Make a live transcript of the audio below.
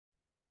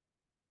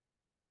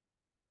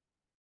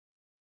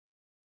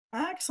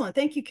Excellent.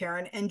 Thank you,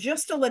 Karen. And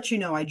just to let you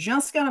know, I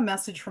just got a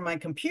message from my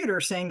computer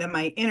saying that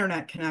my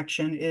internet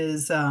connection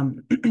is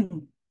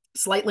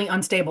slightly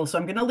unstable. So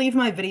I'm going to leave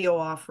my video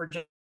off for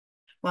just,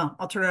 well,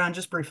 I'll turn it on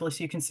just briefly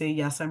so you can see,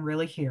 yes, I'm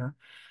really here.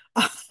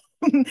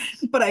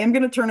 But I am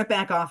going to turn it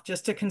back off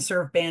just to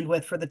conserve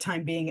bandwidth for the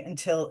time being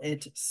until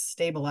it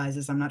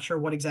stabilizes. I'm not sure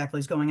what exactly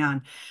is going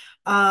on.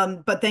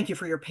 But thank you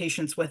for your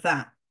patience with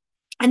that.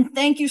 And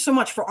thank you so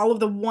much for all of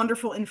the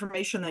wonderful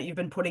information that you've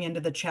been putting into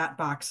the chat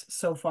box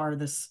so far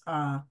this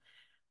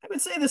I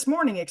would say this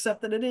morning,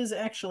 except that it is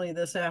actually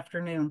this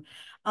afternoon.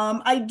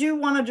 I do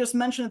want to just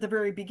mention at the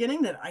very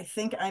beginning that I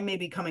think I may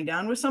be coming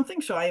down with something,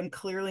 so I am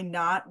clearly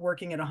not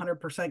working at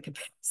 100%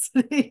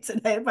 capacity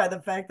today by the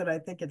fact that I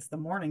think it's the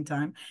morning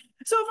time.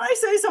 So if I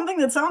say something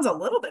that sounds a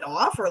little bit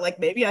off, or like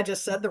maybe I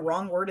just said the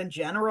wrong word in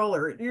general,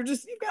 or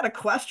you've got a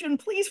question,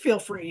 please feel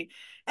free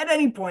at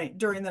any point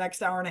during the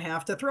next hour and a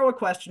half to throw a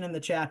question in the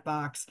chat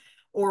box,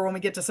 or when we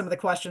get to some of the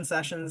question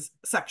sections,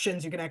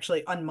 you can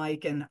actually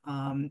unmic and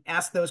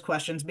ask those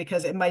questions,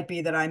 because it might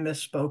be that I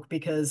misspoke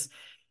because,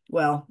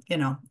 well,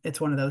 it's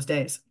one of those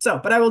days. So,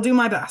 but I will do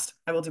my best.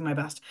 I will do my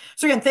best.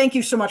 So again, thank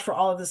you so much for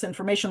all of this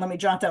information. Let me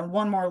jot down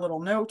one more little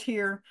note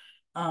here,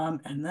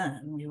 and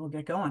then we will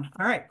get going.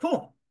 All right,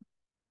 cool.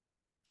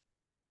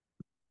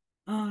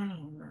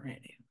 All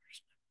righty.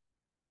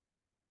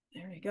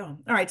 There you go.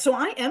 All right. So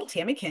I am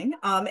Tammy King,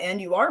 and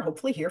you are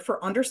hopefully here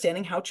for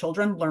understanding how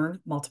children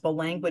learn multiple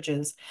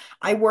languages.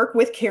 I work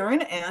with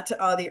Karen at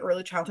the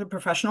Early Childhood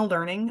Professional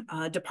Learning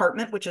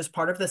Department, which is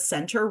part of the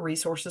Center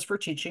Resources for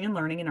Teaching and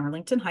Learning in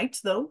Arlington Heights,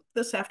 though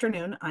this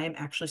afternoon I am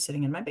actually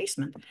sitting in my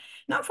basement,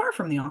 not far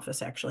from the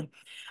office, actually.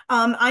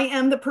 I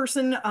am the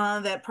person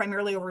that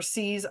primarily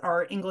oversees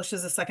our English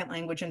as a second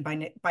language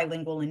and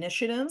bilingual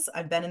initiatives.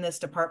 I've been in this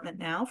department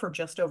now for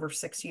just over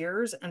 6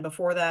 years, and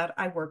before that,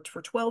 I worked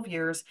for 12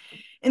 years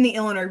in the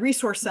Illinois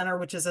Resource Center,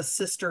 which is a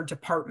sister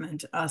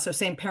department. So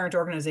same parent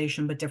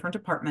organization, but different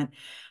department.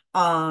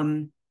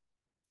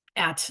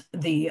 At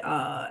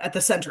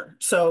the center.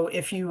 So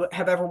if you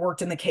have ever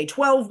worked in the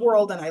K-12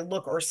 world and I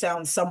look or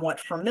sound somewhat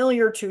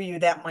familiar to you,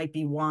 that might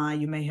be why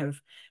you may have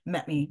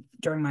met me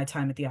during my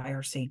time at the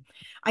IRC.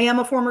 I am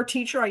a former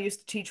teacher. I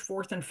used to teach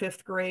fourth and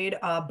fifth grade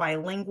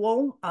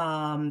bilingual,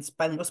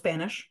 bilingual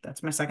Spanish.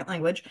 That's my second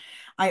language.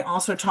 I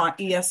also taught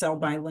ESL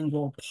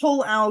bilingual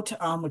pull-out,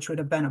 which would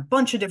have been a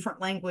bunch of different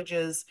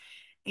languages.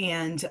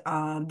 And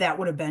that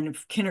would have been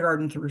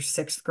kindergarten through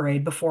sixth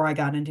grade before I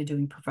got into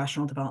doing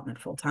professional development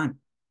full time.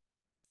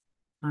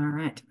 All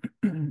right.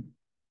 Let's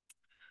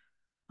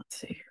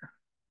see here.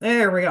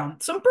 There we go.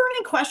 Some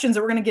burning questions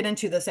that we're going to get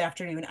into this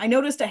afternoon. I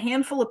noticed a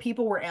handful of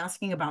people were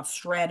asking about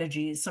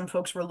strategies. Some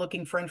folks were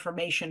looking for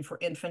information for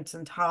infants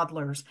and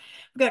toddlers.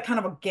 We've got kind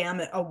of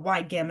a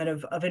wide gamut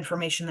of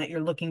information that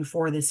you're looking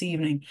for this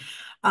evening.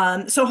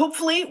 So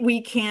hopefully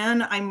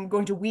I'm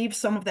going to weave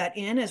some of that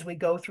in as we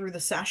go through the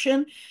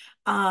session.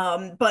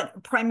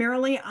 But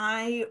primarily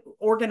I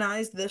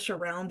organized this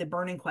around the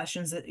burning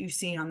questions that you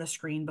see on the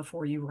screen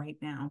before you right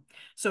now.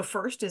 So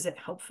first, is it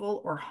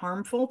helpful or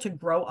harmful to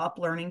grow up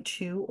learning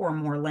two or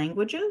more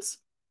languages?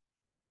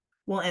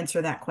 We'll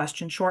answer that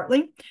question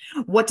shortly.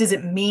 What does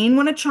it mean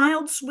when a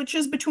child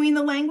switches between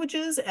the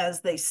languages as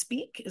they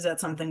speak? Is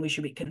that something we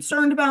should be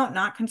concerned about,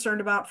 not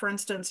concerned about, for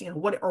instance?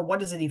 What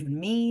does it even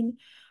mean?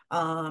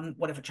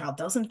 What if a child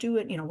doesn't do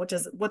it?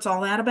 What's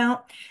all that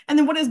about? And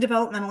then what is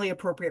developmentally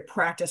appropriate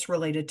practice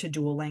related to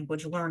dual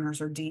language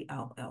learners, or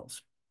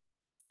DLLs?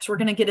 So we're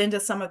going to get into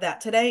some of that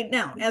today.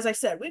 Now, as I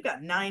said, we've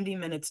got 90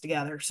 minutes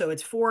together. So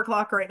it's 4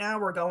 o'clock right now.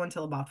 We're going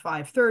till about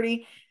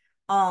 5:30.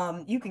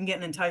 You can get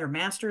an entire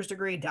master's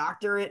degree,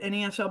 doctorate in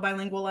ESL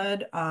bilingual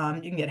ed.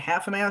 You can get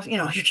half a master,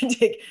 you can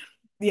take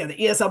the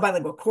ESL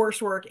bilingual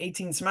coursework,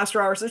 18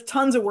 semester hours. There's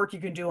tons of work you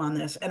can do on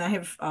this. And I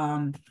have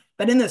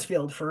been in this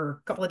field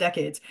for a couple of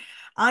decades.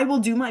 I will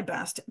do my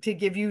best to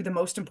give you the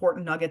most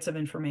important nuggets of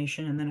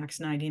information in the next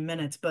 90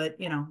 minutes, but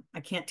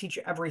I can't teach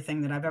you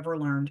everything that I've ever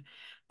learned.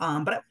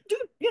 But I do,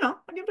 I'll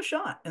give it a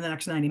shot in the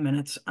next 90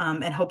 minutes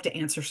and hope to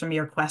answer some of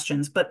your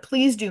questions. But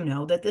please do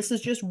know that this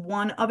is just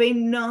one of a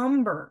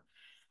number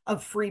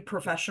of free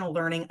professional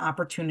learning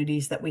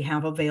opportunities that we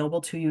have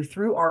available to you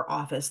through our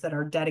office that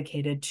are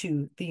dedicated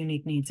to the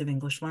unique needs of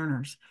English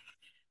learners.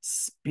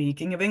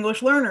 Speaking of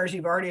English learners,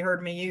 you've already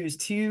heard me use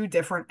two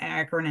different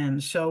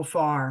acronyms so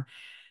far.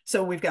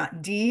 So we've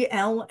got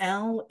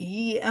DLL,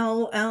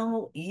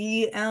 ELL,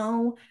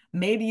 EL.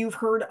 Maybe you've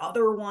heard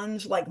other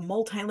ones like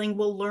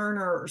multilingual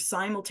learner or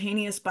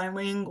simultaneous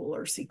bilingual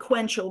or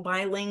sequential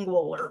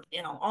bilingual, or,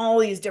 all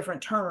these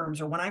different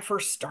terms. Or when I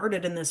first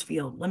started in this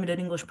field, limited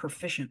English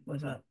proficient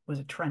was a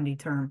trendy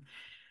term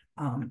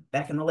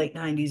back in the late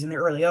 90s and the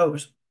early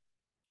O's.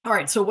 All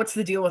right, so what's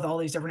the deal with all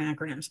these different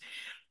acronyms?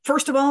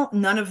 First of all,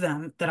 none of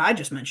them that I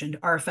just mentioned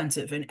are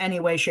offensive in any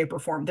way, shape, or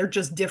form. They're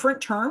just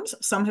different terms.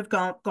 Some have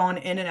gone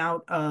in and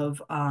out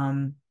of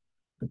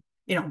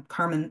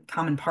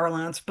common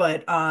parlance,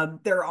 but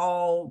they're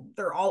all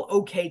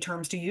okay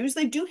terms to use.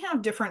 They do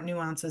have different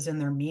nuances in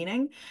their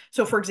meaning.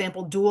 So, for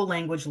example, dual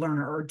language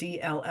learner, or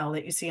DLL,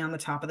 that you see on the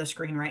top of the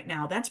screen right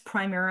now, that's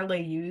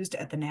primarily used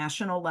at the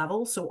national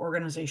level. So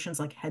organizations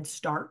like Head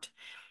Start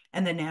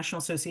and the National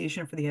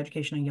Association for the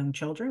Education of Young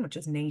Children, which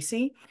is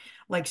NACCE,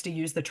 likes to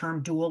use the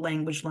term dual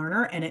language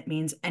learner, and it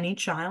means any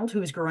child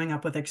who is growing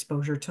up with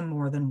exposure to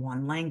more than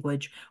one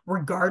language,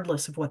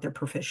 regardless of what their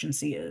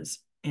proficiency is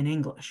in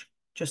English,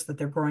 just that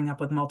they're growing up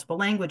with multiple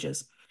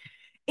languages.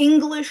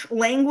 English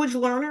language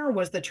learner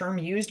was the term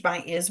used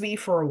by ISB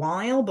for a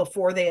while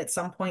before they at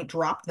some point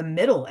dropped the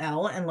middle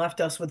L and left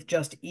us with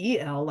just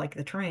EL, like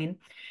the train.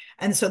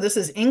 And so this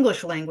is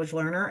English language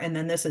learner, and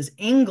then this is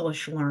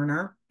English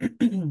learner.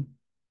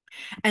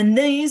 And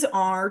these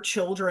are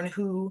children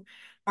who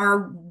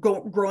are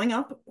growing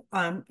up,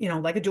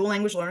 like a dual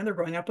language learner. They're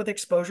growing up with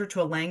exposure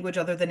to a language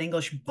other than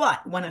English.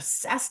 But when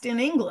assessed in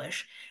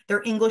English,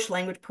 their English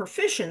language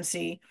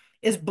proficiency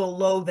is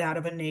below that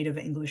of a native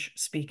English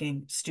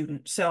speaking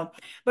student. So,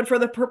 but for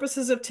the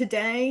purposes of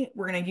today,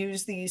 we're going to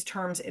use these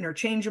terms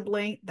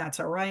interchangeably. That's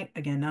all right.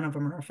 Again, none of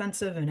them are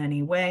offensive in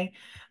any way.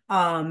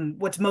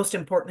 What's most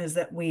important is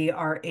that we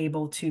are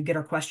able to get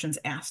our questions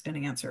asked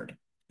and answered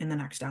in the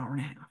next hour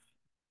and a half.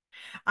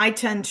 I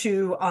tend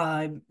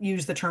to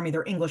use the term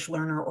either English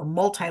learner or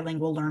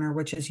multilingual learner,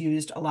 which is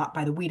used a lot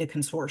by the WIDA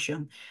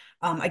consortium.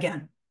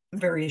 Again,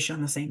 variation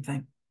on the same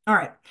thing. All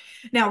right.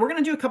 Now we're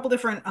going to do a couple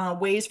different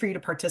ways for you to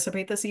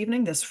participate this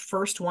evening. This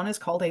first one is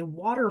called a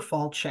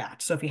waterfall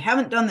chat. So if you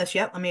haven't done this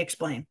yet, let me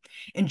explain.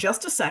 In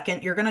just a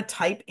second, you're going to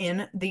type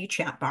in the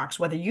chat box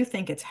whether you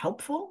think it's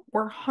helpful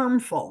or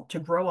harmful to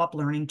grow up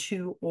learning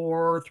 2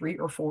 or 3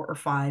 or 4 or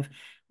 5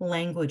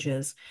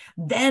 languages.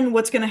 Then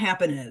what's going to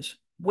happen is,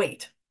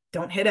 wait,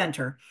 don't hit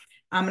enter.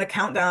 I'm going to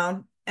count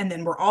down, and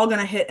then we're all going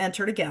to hit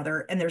enter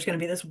together, and there's going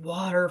to be this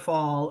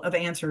waterfall of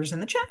answers in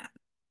the chat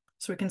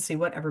so we can see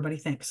what everybody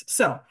thinks.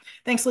 So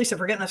thanks, Lisa,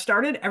 for getting us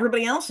started.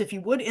 Everybody else, if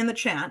you would, in the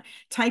chat,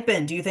 type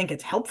in, do you think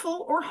it's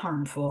helpful or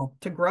harmful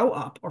to grow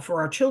up, or for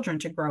our children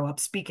to grow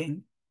up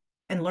speaking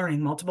and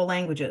learning multiple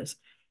languages?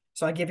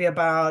 So I give you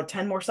about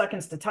 10 more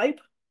seconds to type.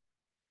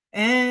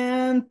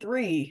 And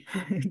 3,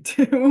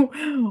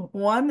 2,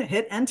 1,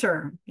 hit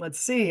enter. Let's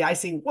see. I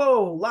see,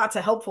 whoa, lots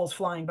of helpfuls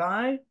flying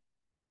by. It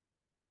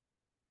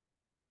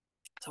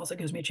also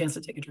gives me a chance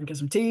to take a drink of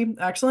some tea.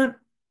 Excellent.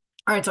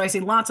 All right, so I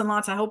see lots and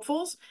lots of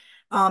helpfuls.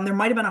 There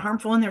might have been a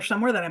harmful in there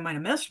somewhere that I might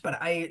have missed,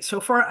 but so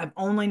far I've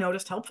only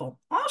noticed helpful.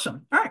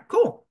 Awesome. All right,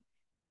 cool.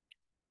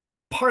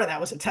 Part of that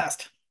was a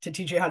test to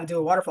teach you how to do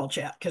a waterfall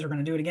chat, because we're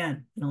going to do it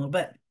again in a little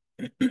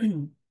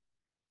bit.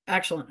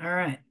 Excellent. All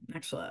right,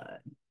 next slide.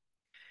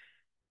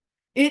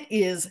 It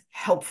is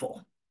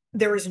helpful.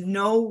 There is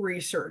no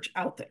research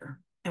out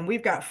there, and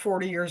we've got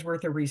 40 years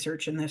worth of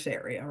research in this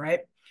area, right?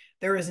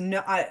 There is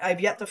no,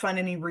 I've yet to find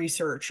any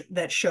research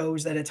that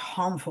shows that it's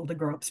harmful to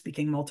grow up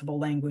speaking multiple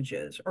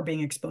languages or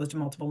being exposed to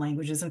multiple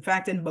languages. In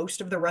fact, in most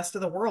of the rest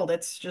of the world,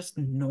 it's just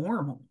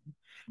normal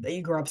that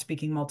you grow up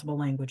speaking multiple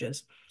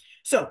languages.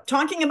 So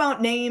talking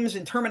about names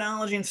and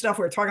terminology and stuff,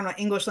 we were talking about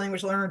English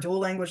language learner, dual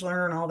language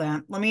learner, and all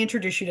that. Let me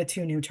introduce you to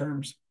 2 new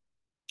terms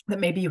that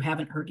maybe you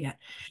haven't heard yet.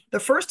 The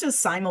first is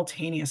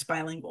simultaneous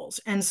bilinguals.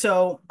 And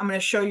so I'm going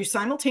to show you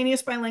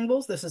simultaneous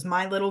bilinguals. This is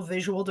my little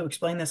visual to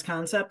explain this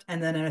concept.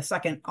 And then in a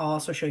second, I'll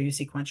also show you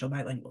sequential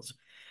bilinguals.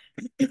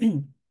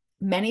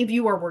 Many of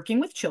you are working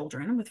with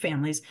children, with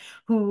families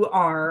who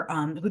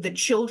the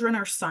children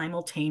are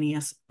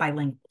simultaneous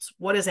bilinguals.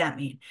 What does that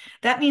mean?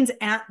 That means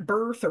at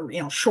birth, or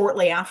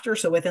shortly after,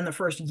 so within the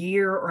first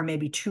year or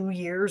maybe 2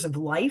 years of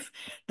life,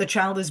 the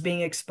child is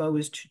being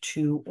exposed to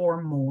 2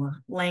 or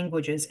more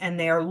languages, and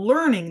they are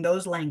learning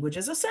those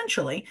languages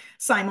essentially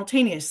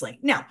simultaneously.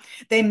 Now,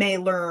 they may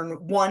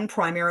learn one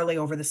primarily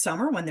over the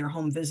summer when they're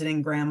home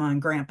visiting grandma and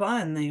grandpa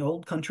in the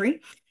old country,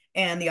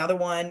 and the other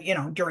one,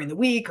 during the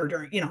week, or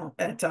during,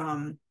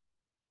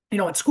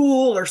 at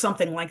school or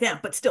something like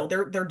that. But still,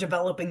 they're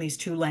developing these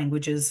 2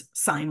 languages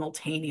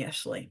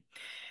simultaneously.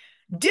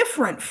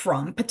 Different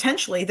from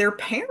potentially their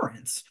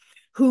parents,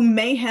 who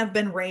may have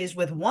been raised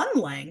with one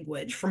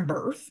language from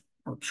birth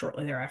or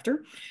shortly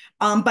thereafter,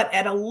 but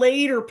at a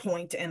later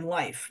point in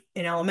life,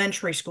 in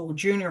elementary school,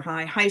 junior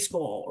high, high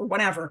school, or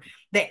whatever,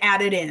 they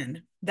added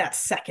in that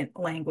second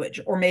language.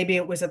 Or maybe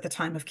it was at the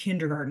time of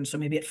kindergarten, so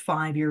maybe at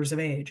 5 years of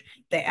age,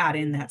 they add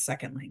in that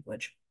second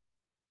language.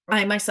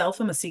 I myself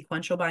am a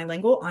sequential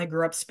bilingual. I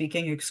grew up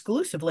speaking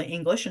exclusively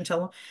English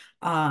until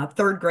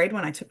 3rd grade,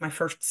 when I took my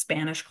first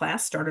Spanish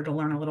class, started to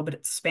learn a little bit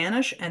of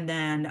Spanish, and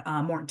then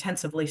more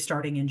intensively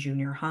starting in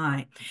junior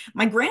high.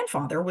 My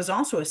grandfather was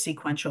also a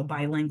sequential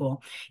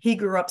bilingual. He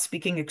grew up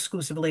speaking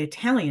exclusively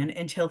Italian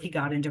until he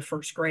got into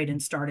 1st grade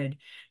and started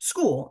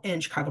school in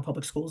Chicago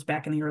Public Schools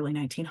back in the early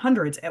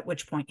 1900s, at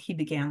which point he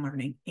began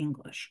learning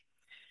English.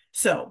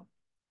 So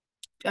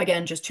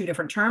again, just 2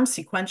 different terms.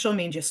 Sequential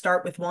means you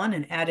start with one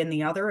and add in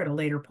the other at a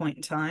later point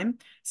in time.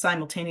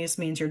 Simultaneous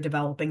means you're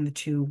developing the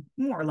 2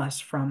 more or less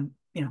from,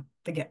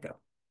 the get-go.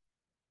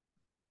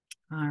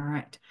 All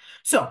right.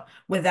 So,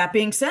 with that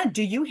being said,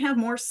 do you have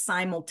more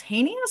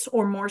simultaneous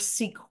or more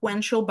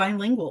sequential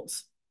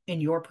bilinguals in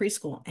your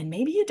preschool? And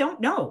maybe you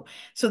don't know.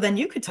 So then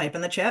you could type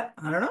in the chat,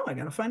 I don't know, I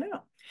got to find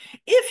out.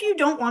 If you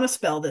don't want to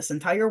spell this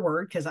entire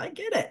word, because I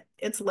get it,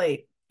 it's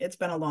late, it's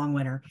been a long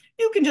winter,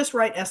 you can just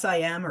write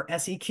SIM or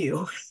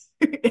SEQ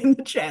in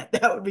the chat.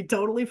 That would be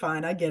totally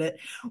fine. I get it.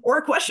 Or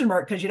a question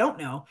mark because you don't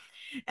know.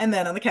 And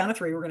then on the count of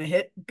three, we're going to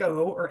hit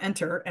go or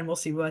enter and we'll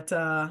see what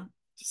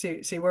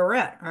see where we're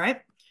at. All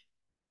right.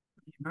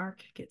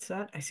 Mark, get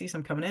set. I see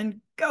some coming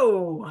in.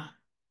 Go.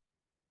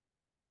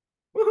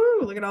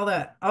 Woohoo. Look at all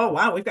that. Oh,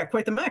 wow. We've got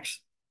quite the mix.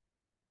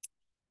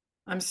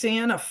 I'm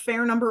seeing a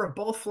fair number of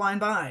both flying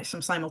by.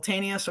 Some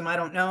simultaneous, some I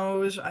don't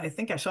knows. I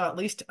think I saw at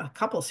least a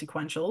couple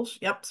sequentials.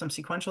 Yep, some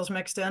sequentials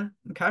mixed in.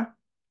 Okay.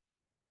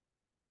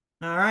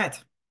 All right.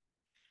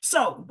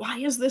 So, why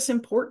is this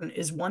important?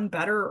 Is one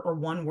better or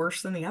one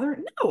worse than the other?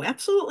 No,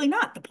 absolutely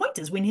not. The point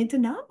is we need to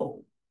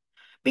know.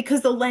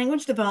 Because the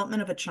language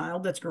development of a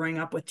child that's growing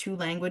up with two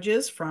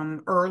languages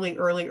from early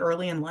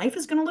in life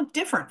is going to look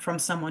different from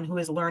someone who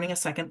is learning a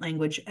second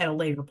language at a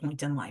later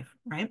point in life,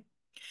 right?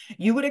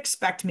 You would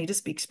expect me to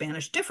speak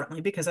Spanish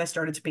differently because I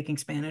started speaking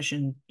Spanish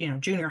in,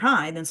 junior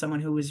high than someone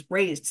who was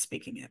raised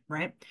speaking it,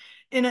 right?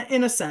 In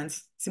a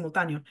sense,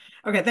 simultáneo.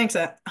 Okay, thanks,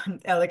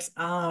 Alex.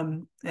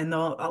 And the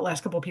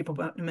last couple of people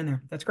put them in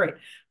there. That's great.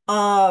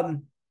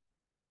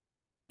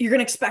 You're going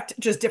to expect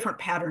just different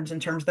patterns in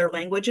terms of their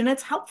language. And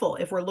it's helpful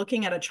if we're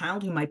looking at a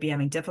child who might be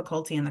having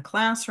difficulty in the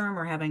classroom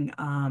or having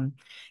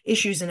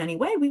issues in any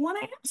way. We want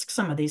to ask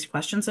some of these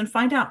questions and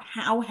find out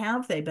how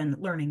have they been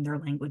learning their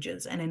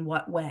languages and in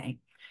what way.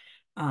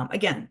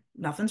 Again,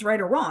 nothing's right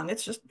or wrong.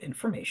 It's just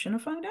information to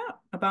find out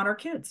about our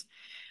kids.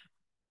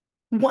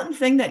 One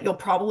thing that you'll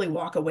probably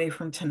walk away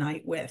from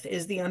tonight with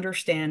is the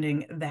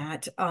understanding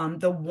that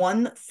the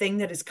one thing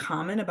that is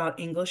common about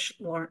English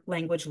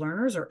language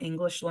learners or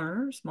English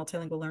learners,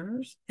 multilingual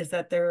learners, is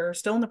that they're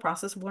still in the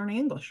process of learning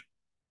English.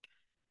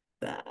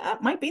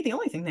 That might be the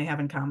only thing they have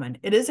in common.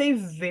 It is a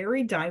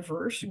very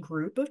diverse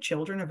group of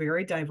children, a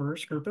very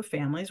diverse group of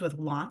families with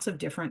lots of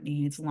different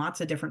needs,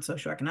 lots of different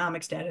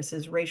socioeconomic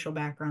statuses, racial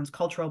backgrounds,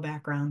 cultural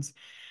backgrounds.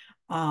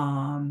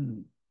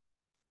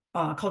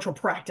 Cultural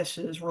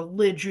practices,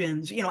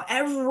 religions,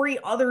 every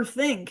other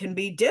thing can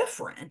be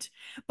different.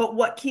 But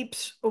what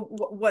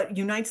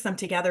unites them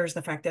together is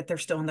the fact that they're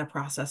still in the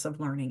process of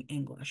learning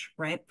English,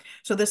 right?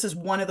 So this is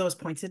one of those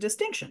points of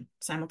distinction,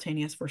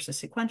 simultaneous versus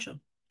sequential.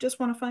 Just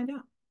want to find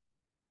out.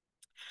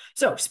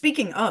 So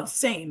speaking of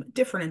same,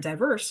 different, and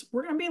diverse,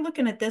 we're going to be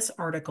looking at this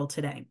article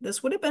today.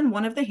 This would have been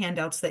one of the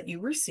handouts that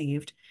you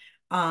received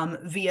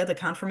via the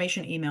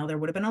confirmation email. There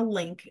would have been a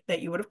link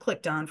that you would have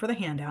clicked on for the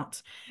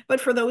handouts. But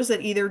for those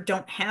that either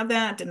don't have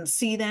that, didn't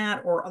see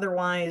that, or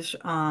otherwise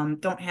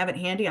don't have it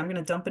handy, I'm going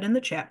to dump it in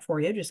the chat for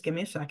you. Just give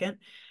me a second.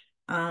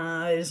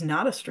 It is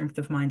not a strength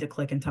of mine to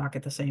click and talk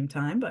at the same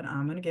time, but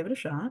I'm going to give it a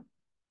shot.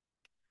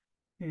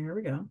 Here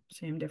we go.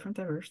 Same, different,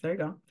 diverse. There you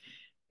go.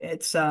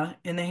 It's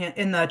in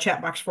the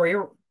chat box for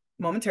you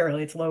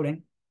momentarily. It's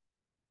loading.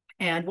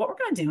 And what we're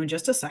going to do in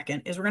just a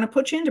second is we're going to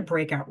put you into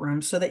breakout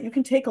rooms so that you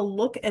can take a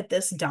look at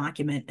this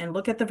document and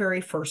look at the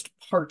very first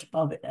part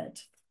of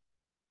it.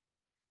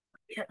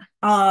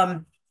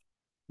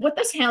 What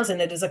this has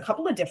in it is a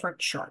couple of different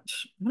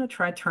charts. I'm going to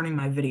try turning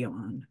my video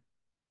on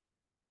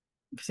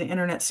because the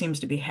internet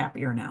seems to be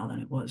happier now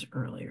than it was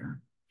earlier.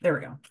 There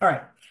we go. All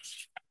right.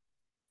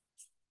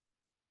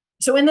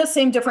 So in this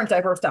same different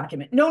diverse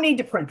document, no need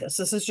to print this.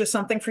 This is just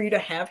something for you to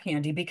have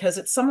handy because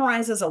it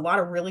summarizes a lot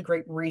of really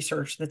great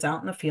research that's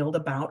out in the field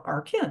about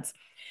our kids.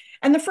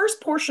 And the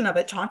first portion of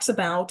it talks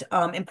about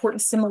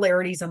important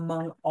similarities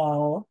among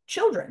all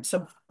children.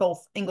 So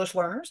both English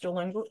learners,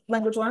 dual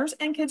language learners,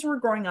 and kids who are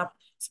growing up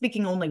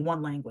speaking only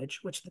one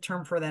language, which the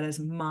term for that is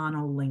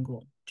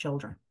monolingual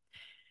children.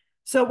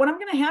 So what I'm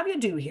going to have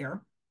you do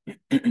here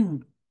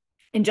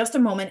in just a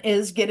moment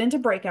is get into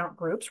breakout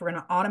groups. We're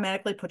going to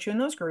automatically put you in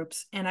those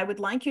groups. And I would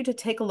like you to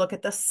take a look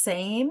at the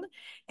same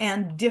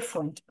and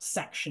different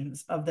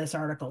sections of this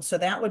article. So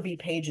that would be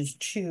pages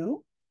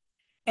 2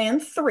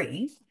 and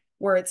 3,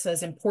 where it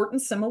says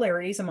important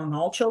similarities among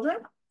all children.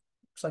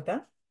 Looks like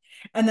that.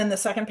 And then the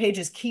second page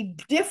is key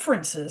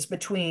differences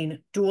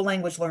between dual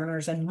language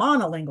learners and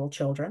monolingual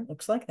children.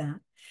 Looks like that.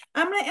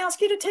 I'm going to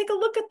ask you to take a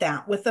look at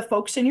that with the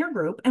folks in your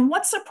group and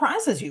what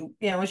surprises you,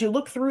 as you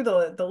look through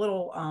the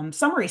little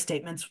summary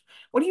statements.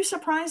 What are you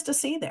surprised to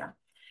see there?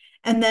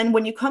 And then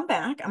when you come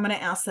back, I'm going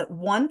to ask that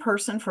one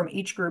person from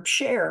each group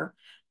share,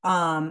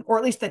 or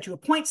at least that you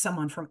appoint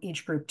someone from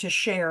each group to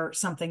share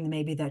something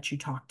maybe that you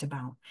talked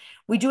about.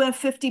 We do have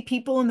 50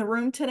 people in the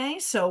room today,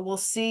 so we'll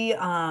see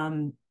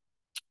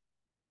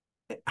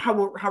how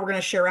we're going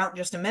to share out in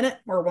just a minute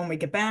or when we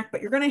get back, but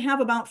you're going to have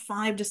about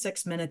 5 to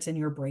 6 minutes in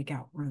your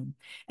breakout room.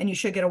 And you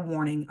should get a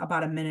warning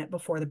about a minute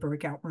before the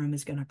breakout room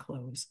is going to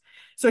close.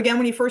 So again,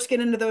 when you first get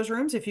into those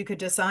rooms, if you could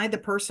decide the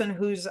person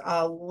whose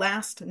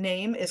last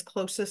name is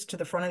closest to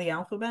the front of the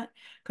alphabet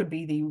could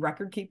be the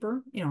record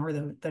keeper, or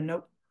the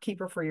note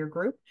keeper for your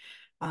group,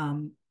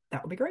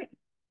 that would be great.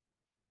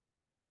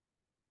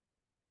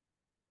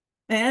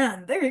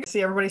 And there you go.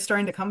 See everybody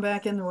starting to come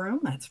back in the room.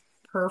 That's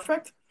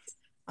perfect.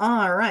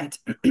 All right.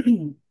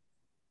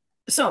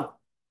 So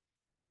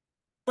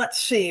let's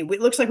see.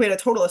 It looks like we had a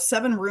total of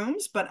 7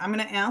 rooms, but I'm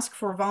going to ask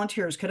for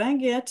volunteers. Could I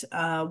get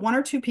 1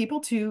 or 2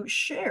 people to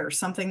share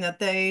something that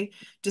they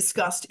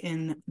discussed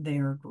in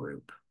their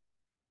group?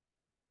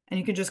 And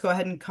you could just go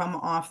ahead and come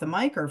off the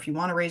mic, or if you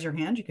want to raise your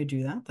hand, you could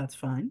do that. That's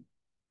fine.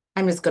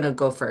 I'm just gonna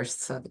go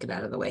first so to get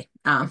out of the way.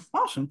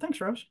 Awesome.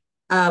 Thanks, Rose.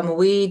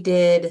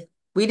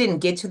 We didn't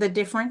get to the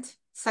different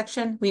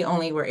section. We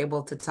only were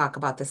able to talk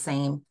about the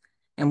same,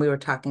 and we were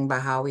talking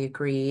about how we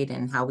agreed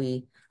and how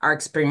we our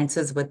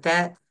experiences with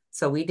that.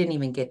 So we didn't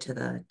even get to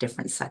the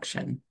different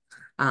section.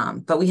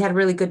 But we had a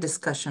really good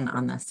discussion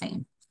on the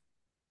same.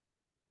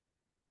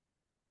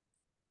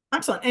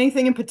 Excellent.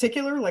 Anything in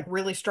particular like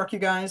really struck you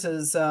guys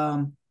as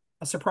a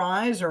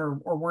surprise or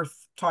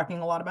worth talking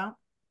a lot about?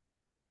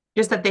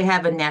 Just that they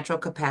have a natural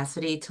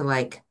capacity to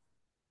like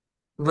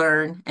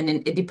learn, and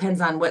then it depends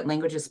on what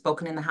language is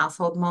spoken in the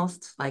household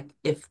most. Like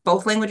if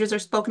both languages are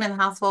spoken in the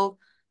household,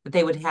 that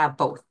they would have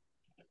both.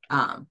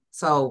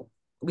 So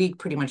we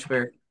pretty much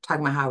were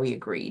talking about how we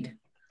agreed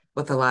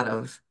with a lot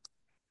of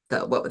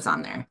the what was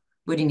on there.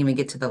 We didn't even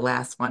get to the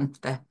last one,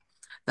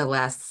 the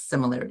last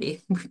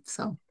similarity.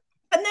 So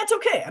And that's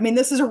okay. I mean,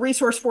 this is a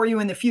resource for you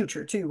in the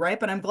future too, right?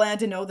 But I'm glad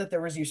to know that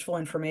there was useful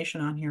information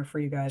on here for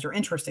you guys or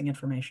interesting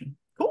information.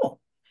 Cool.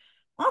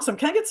 Awesome.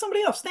 Can I get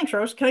somebody else? Thanks,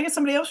 Rose. Can I get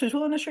somebody else who's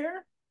willing to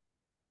share?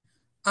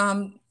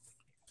 Um,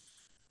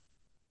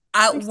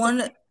 I Thanks, one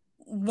Tiffany.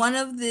 one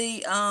of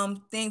the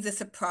things that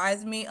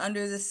surprised me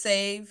under the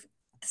same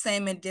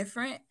and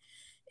different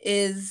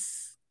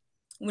is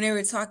when they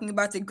were talking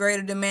about the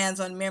greater demands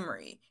on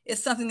memory.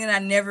 It's something that I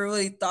never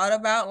really thought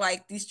about.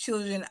 Like these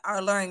children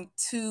are learning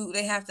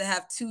they have to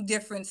have 2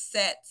 different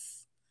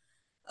sets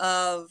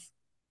of,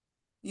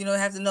 they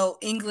have to know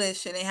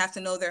English and they have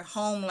to know their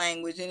home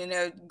language, and then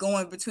they're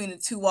going between the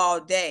two all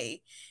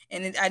day.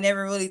 And I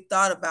never really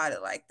thought about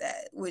it like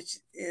that, which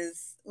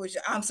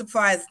I'm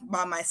surprised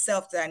by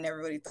myself that I never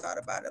really thought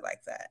about it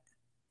like that.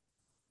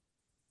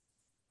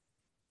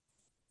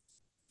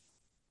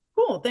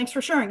 Cool. Thanks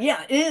for sharing.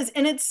 Yeah, it is.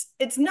 And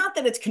it's not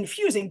that it's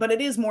confusing, but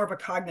it is more of a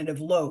cognitive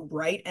load,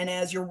 right? And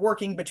as you're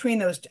working between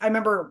those, I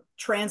remember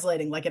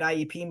translating like at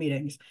IEP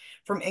meetings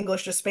from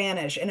English to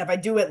Spanish. And if I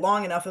do it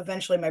long enough,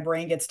 eventually my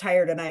brain gets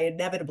tired and I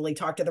inevitably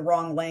talk to the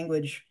wrong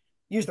language,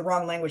 use the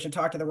wrong language and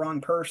talk to the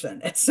wrong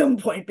person at some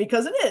point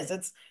because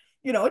it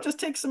just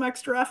takes some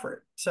extra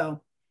effort.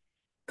 So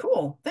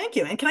cool. Thank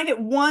you. And can I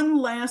get one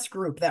last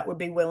group that would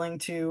be willing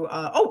to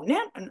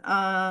Natalia?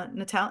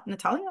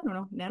 I don't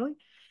know, Natalie.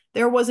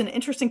 There was an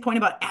interesting point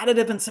about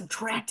additive and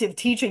subtractive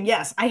teaching.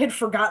 Yes, I had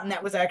forgotten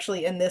that was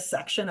actually in this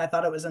section. I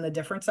thought it was in a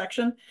different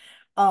section.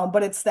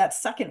 But it's that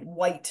second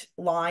white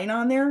line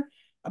on there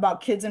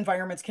about kids'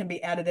 environments can be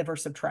additive or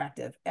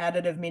subtractive.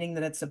 Additive meaning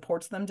that it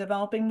supports them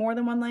developing more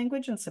than one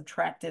language, and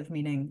subtractive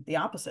meaning the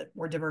opposite,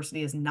 where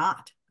diversity is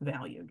not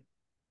valued.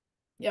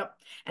 Yep.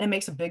 And it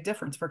makes a big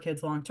difference for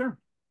kids long term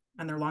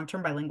and their long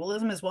term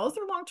bilingualism, as well as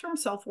their long term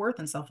self worth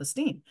and self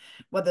esteem,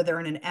 whether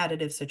they're in an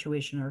additive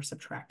situation or a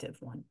subtractive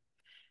one.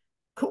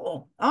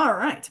 Cool. All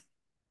right.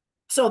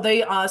 So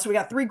we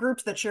got 3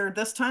 groups that shared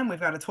this time. We've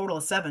got a total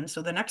of 7.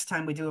 So the next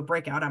time we do a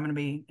breakout, I'm going to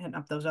be hitting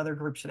up those other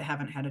groups that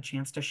haven't had a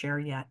chance to share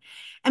yet.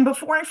 And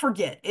before I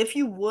forget, if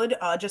you would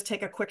just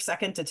take a quick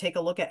second to take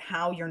a look at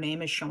how your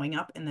name is showing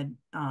up in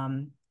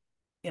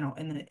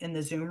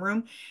the Zoom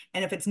room.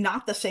 And if it's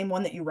not the same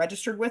one that you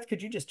registered with,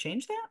 could you just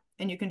change that?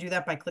 And you can do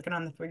that by clicking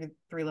on the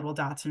three little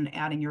dots and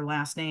adding your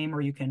last name,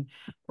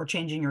 or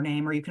changing your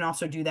name, or you can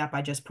also do that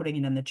by just putting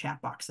it in the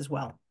chat box as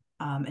well.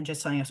 And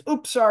just telling us,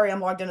 oops, sorry,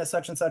 I'm logged in as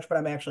such and such, but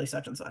I'm actually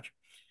such and such.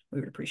 We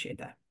would appreciate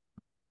that.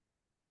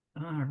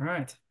 All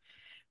right.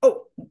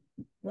 Oh,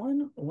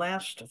 one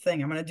last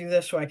thing. I'm going to do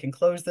this so I can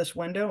close this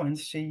window and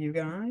see you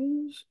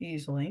guys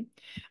easily.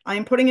 I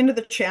am putting into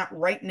the chat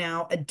right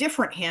now a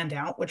different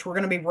handout, which we're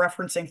going to be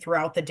referencing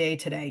throughout the day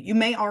today. You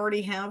may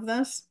already have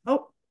this.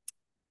 Oh,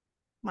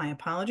 my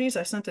apologies.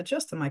 I sent it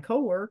just to my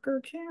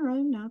coworker,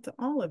 Karen, not to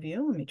all of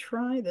you. Let me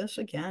try this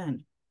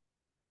again.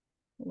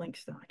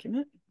 Links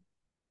document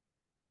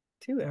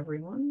to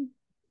everyone.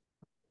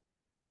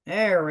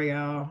 There we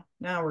go.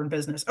 Now we're in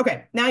business.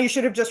 Okay, now you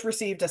should have just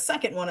received a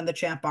second one in the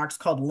chat box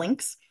called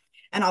links,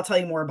 and I'll tell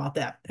you more about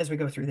that as we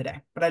go through the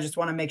day. But I just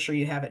want to make sure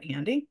you have it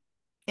handy,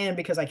 and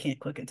because I can't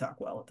click and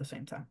talk well at the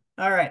same time.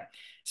 All right.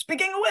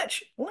 Speaking of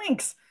which,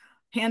 links,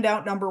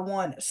 handout number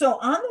 1. So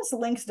on this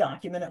links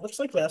document, it looks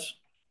like this,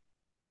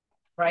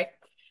 right?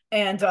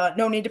 And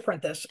no need to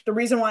print this. The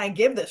reason why I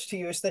give this to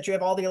you is that you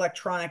have all the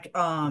electronic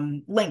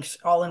links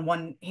all in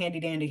one handy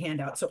dandy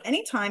handout. So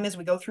anytime as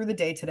we go through the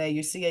day today,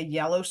 you see a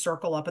yellow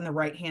circle up in the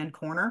right-hand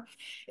corner,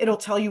 it'll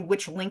tell you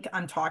which link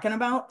I'm talking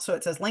about. So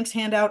it says links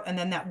handout, and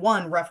then that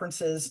 1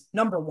 references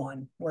number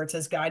 1, where it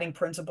says guiding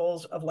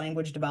principles of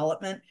language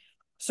development.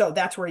 So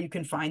that's where you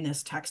can find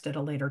this text at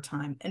a later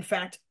time. In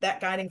fact,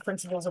 that guiding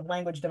principles of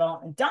language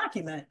development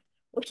document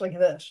looks like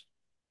this.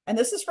 And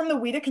this is from the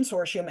WIDA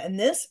Consortium, and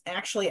this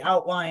actually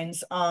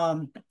outlines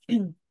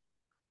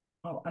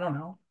oh, I don't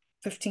know,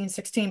 15,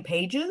 16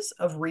 pages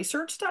of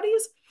research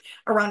studies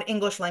around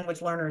English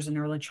language learners in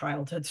early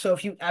childhood. So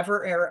if you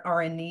ever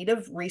are in need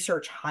of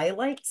research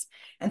highlights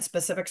and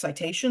specific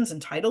citations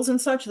and titles and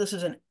such, this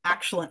is an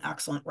excellent,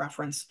 excellent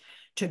reference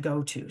to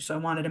go to. So I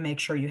wanted to make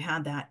sure you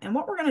had that. And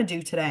what we're going to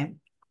do today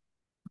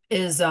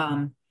is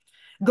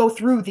go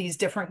through these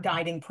different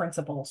guiding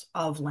principles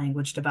of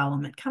language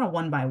development, kind of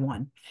one by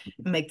one,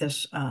 and make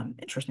this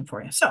interesting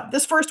for you. So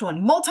this first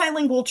one,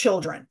 multilingual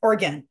children, or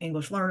again,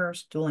 English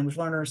learners, dual language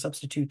learners,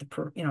 substitute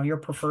the your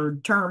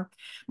preferred term.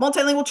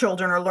 Multilingual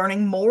children are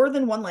learning more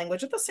than one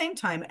language at the same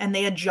time, and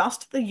they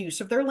adjust the use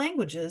of their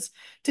languages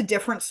to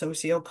different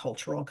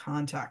sociocultural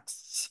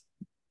contexts.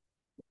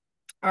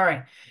 All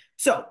right,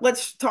 so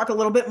let's talk a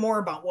little bit more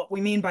about what we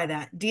mean by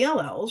that.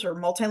 DLLs, or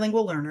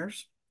multilingual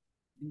learners,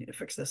 I need to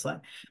fix this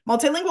slide.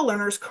 Multilingual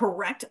learners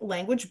correct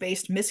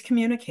language-based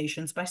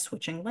miscommunications by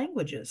switching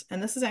languages.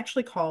 And this is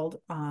actually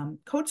called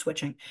code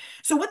switching.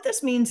 So what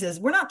this means is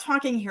we're not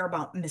talking here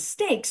about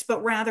mistakes,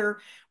 but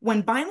rather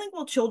when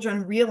bilingual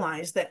children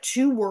realize that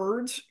two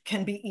words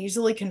can be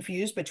easily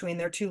confused between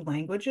their two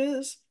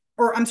languages,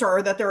 or I'm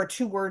sorry, that there are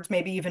two words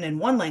maybe even in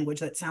one language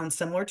that sound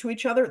similar to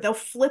each other, they'll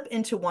flip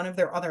into one of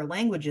their other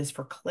languages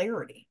for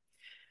clarity.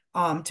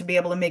 To be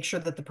able to make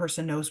sure that the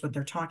person knows what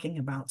they're talking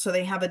about. So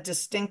they have a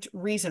distinct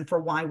reason for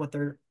why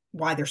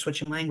they're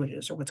switching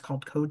languages, or what's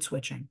called code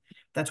switching.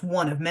 That's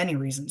one of many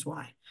reasons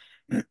why.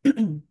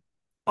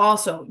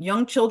 Also,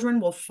 young children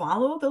will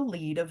follow the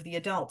lead of the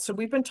adults. So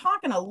we've been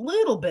talking a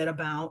little bit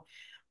about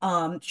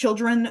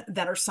children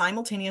that are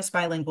simultaneous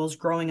bilinguals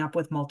growing up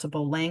with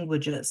multiple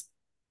languages,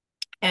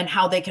 and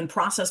how they can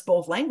process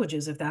both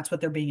languages if that's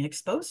what they're being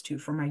exposed to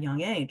from a young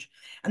age.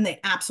 And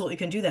they absolutely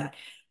can do that.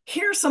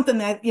 Here's something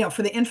that,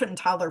 for the infant and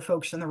toddler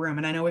folks in the room,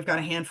 and I know we've got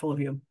a handful of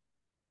you,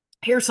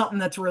 here's something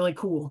that's really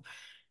cool.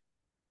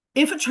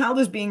 If a child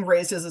is being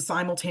raised as a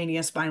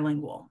simultaneous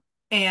bilingual,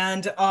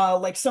 and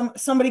like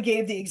somebody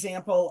gave the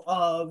example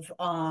of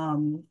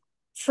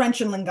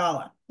French and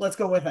Lingala, let's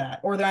go with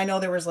that. Or I know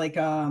there was like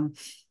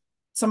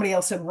somebody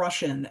else said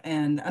Russian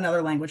and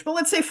another language, but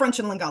let's say French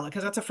and Lingala,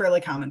 because that's a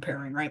fairly common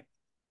pairing, right?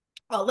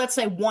 Let's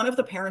say one of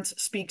the parents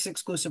speaks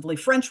exclusively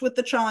French with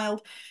the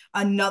child.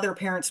 Another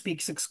parent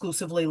speaks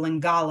exclusively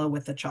Lingala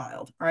with the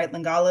child. All right,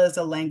 Lingala is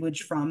a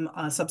language from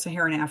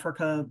sub-Saharan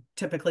Africa,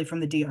 typically from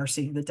the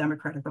DRC, the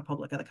Democratic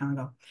Republic of the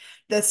Congo.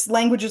 The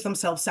languages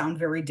themselves sound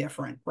very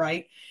different,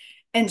 right?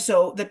 And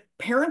so the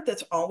parent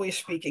that's always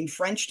speaking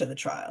French to the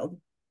child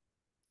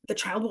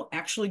will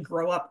actually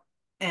grow up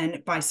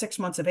and by 6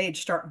 months of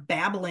age start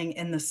babbling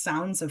in the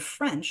sounds of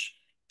French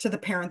to the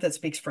parent that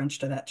speaks French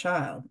to that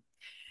child.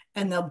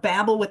 And they'll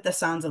babble with the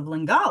sounds of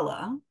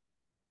Lingala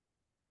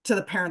to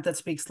the parent that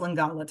speaks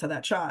Lingala to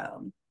that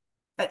child.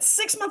 At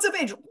 6 months of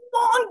age,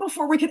 long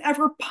before we could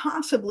ever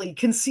possibly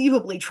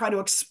conceivably try to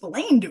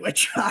explain to a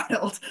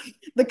child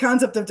the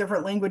concept of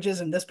different languages,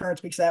 and this parent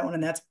speaks that one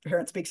and that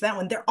parent speaks that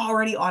one, they're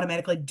already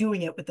automatically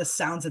doing it with the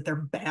sounds that they're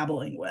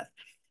babbling with.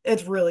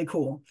 It's really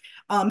cool.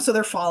 So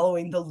they're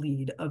following the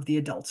lead of the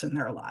adults in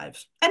their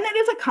lives. And that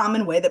is a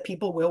common way that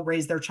people will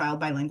raise their child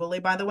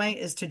bilingually, by the way,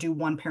 is to do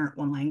one parent,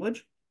 one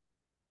language.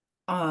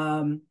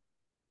 So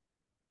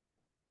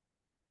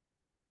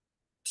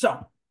it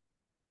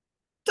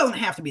doesn't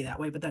have to be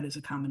that way, but that is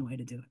a common way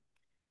to do it.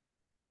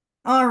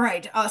 All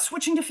right,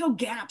 switching to fill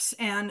gaps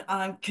and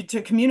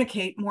to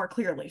communicate more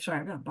clearly. Sorry,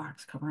 I've got a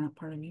box covering up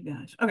part of you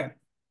guys. Okay.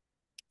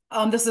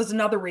 This is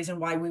another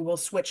reason why we will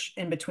switch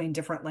in between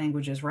different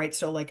languages, right?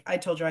 So like I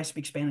told you, I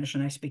speak Spanish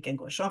and I speak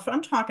English. So if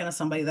I'm talking to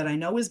somebody that I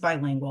know is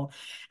bilingual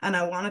and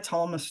I want to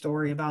tell them a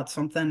story about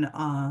something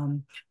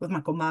with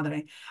my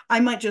comadre,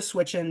 I might just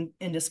switch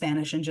into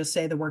Spanish and just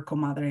say the word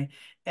comadre.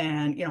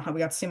 And, how we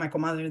got to see my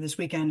comadre this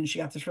weekend and she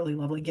got this really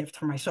lovely gift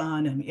for my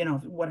son and,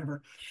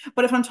 whatever.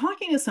 But if I'm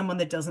talking to someone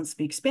that doesn't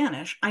speak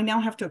Spanish, I now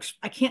have to,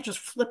 I can't just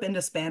flip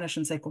into Spanish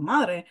and say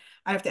comadre.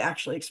 I have to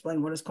actually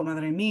explain what does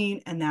comadre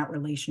mean and that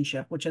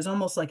relationship, which is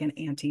almost like an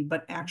auntie,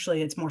 but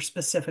actually it's more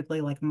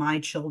specifically like my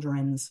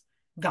children's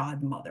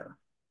godmother,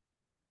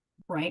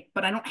 right?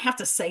 But I don't have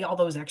to say all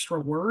those extra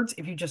words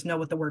if you just know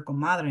what the word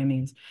comadre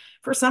means.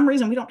 For some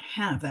reason, we don't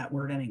have that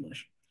word in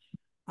English,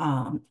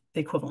 the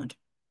equivalent.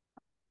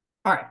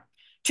 All right.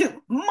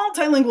 2,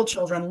 multilingual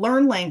children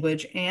learn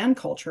language and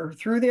culture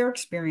through their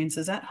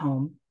experiences at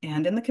home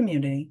and in the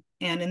community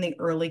and in the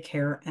early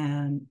care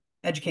and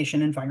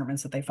education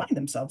environments that they find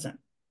themselves in.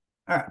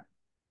 All right.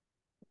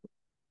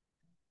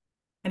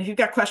 And if you've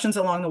got questions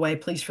along the way,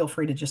 please feel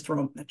free to just throw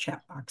them in the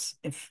chat box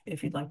if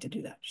you'd like to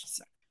do that. Just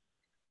a second.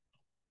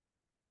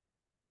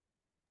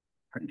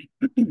 Pardon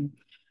me.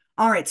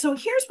 All right. So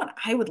here's what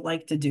I would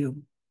like to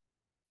do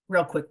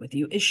real quick with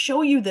you is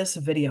show you this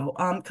video.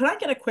 Could I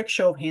get a quick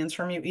show of hands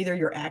from you, either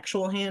your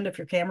actual hand if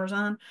your camera's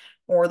on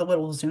or the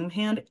little Zoom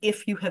hand,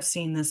 if you have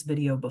seen this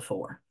video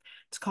before.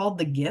 It's called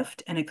The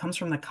Gift, and it comes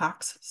from the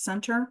Cox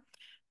Center,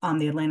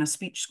 the Atlanta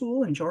Speech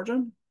School in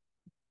Georgia.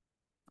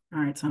 All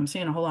right, so I'm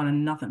seeing a whole lot of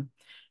nothing.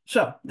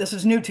 So this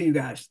is new to you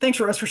guys. Thanks,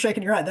 Rose, for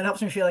shaking your head. That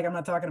helps me feel like I'm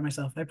not talking to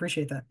myself. I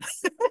appreciate that.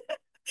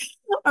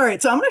 All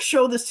right, so I'm going to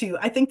show this to you.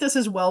 I think this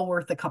is well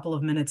worth a couple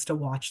of minutes to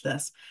watch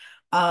this.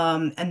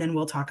 And then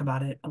we'll talk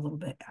about it a little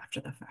bit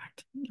after the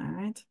fact. All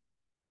right,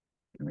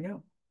 here we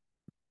go.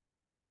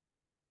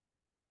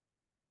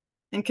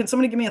 And can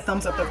somebody give me a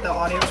thumbs up if the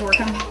audio is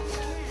working?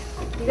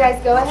 You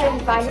guys go ahead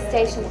and find a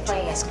station to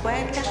play in.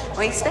 Escuela,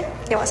 ¿oíste?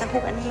 Que vas a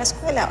jugar en la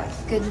escuela hoy.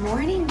 Good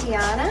morning,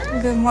 Diana.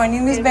 Good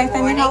morning, Miss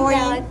Bethany. How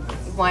are you?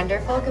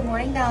 Wonderful. Good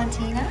morning,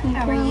 Valentina.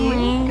 How are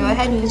you? Go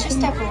ahead and put your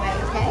stuff away,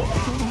 okay?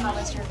 How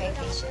was your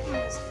vacation?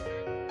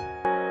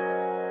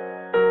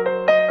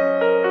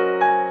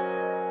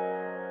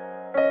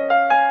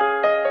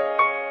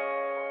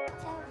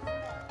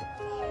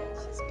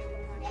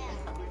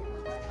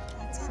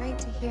 That's great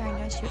to hear. I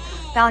know she...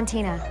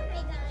 Valentina,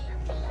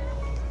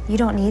 you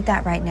don't need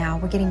that right now.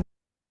 We're getting...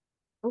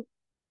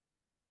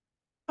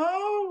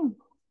 Oh,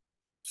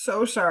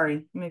 so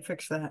sorry. Let me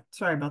fix that.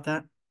 Sorry about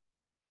that.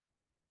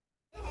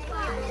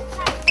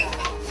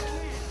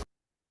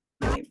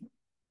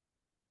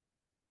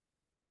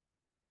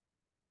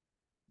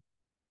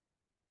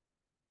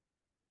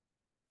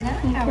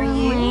 How are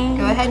you?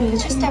 Go ahead and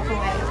put your stuff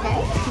away,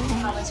 okay?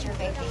 How was your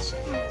vacation?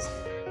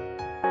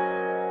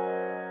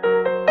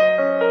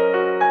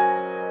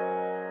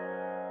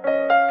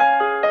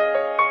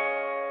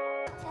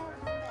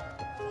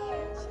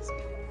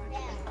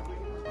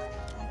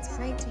 That's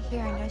great to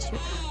hear. I know she...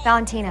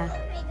 Valentina,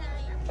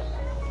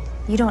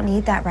 you don't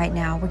need that right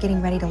now. We're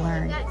getting ready to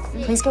learn.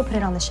 Please go put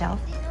it on the shelf.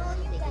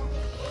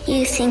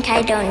 You think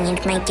I don't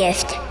need my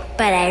gift,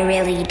 but I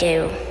really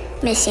do.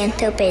 Me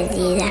siento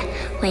perdida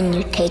when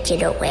you take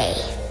it away.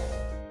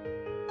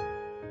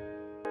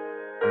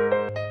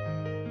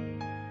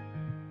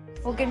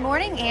 Well, good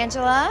morning,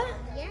 Angela.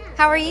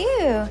 How are you?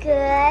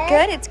 Good.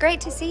 Good. It's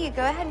great to see you.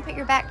 Go ahead and put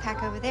your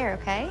backpack over there,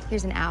 okay?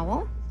 Here's an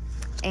owl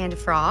and a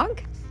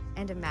frog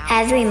and a mouse.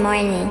 Every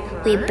morning,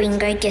 we bring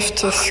our gift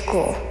to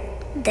school.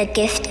 The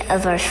gift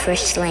of our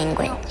first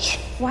language.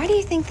 Why do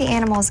you think the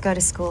animals go to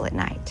school at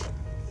night?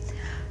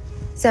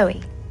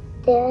 Zoe.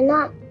 They're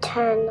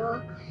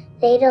nocturnal.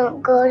 They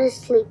don't go to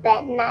sleep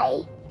at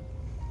night.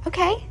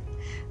 Okay.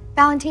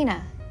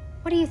 Valentina,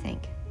 what do you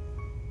think?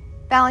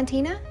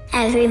 Valentina?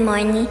 Every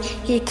morning,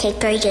 you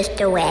take our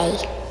gift away.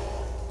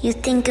 You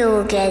think it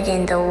will get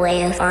in the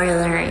way of our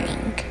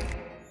learning.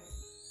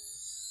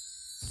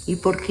 ¿Y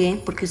por qué?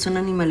 ¿Por qué son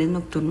animales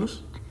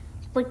nocturnos?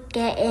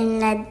 Porque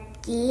en la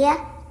día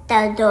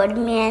están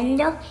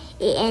durmiendo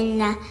y en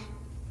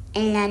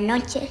la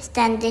noche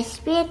están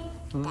despiertos.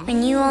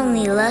 When you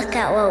only look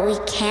at what we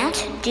can't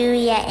do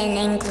yet in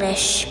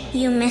English,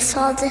 you miss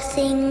all the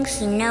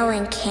things you know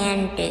and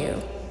can do.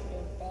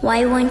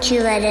 Why won't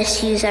you let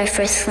us use our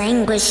first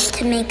language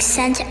to make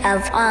sense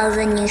of all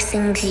the new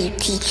things you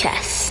teach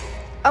us?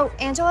 Oh,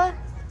 Angela,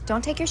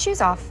 don't take your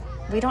shoes off.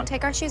 We don't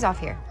take our shoes off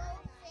here.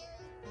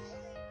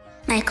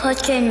 My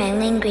culture and my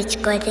language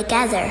go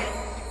together.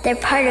 They're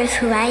part of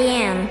who I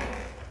am.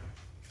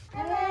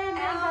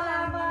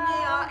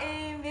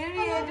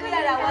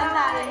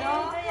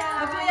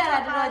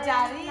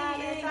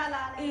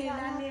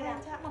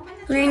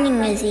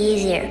 Learning is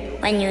easier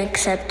when you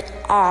accept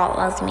all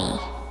of me.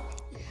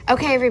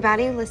 Okay,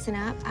 everybody, listen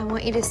up. I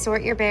want you to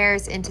sort your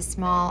bears into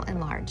small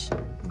and large,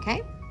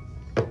 okay?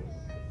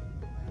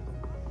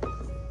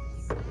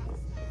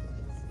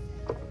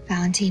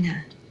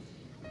 Valentina.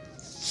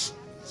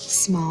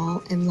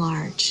 Small and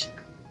large.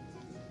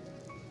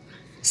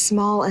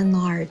 Small and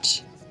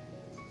large.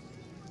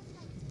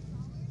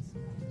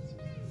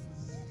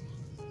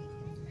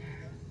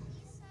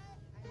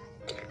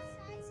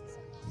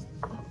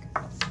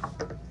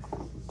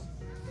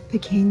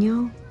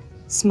 Pequeño,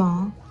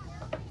 small.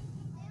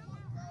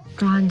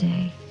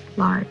 Grande,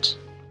 large.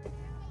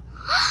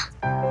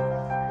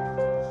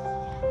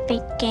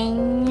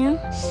 Pequeño,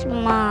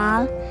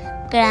 small,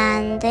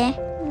 grande,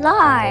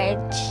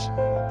 large.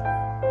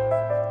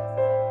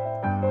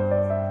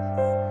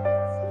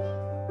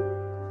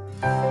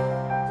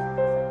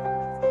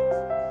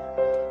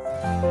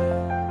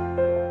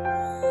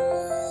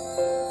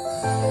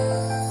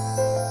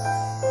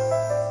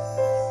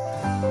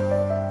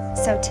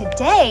 So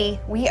today,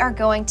 we are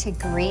going to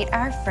greet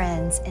our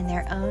friends in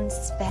their own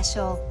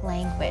special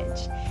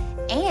language.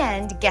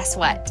 And guess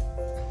what?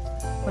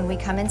 When we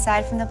come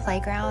inside from the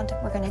playground,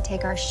 we're going to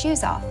take our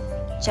shoes off,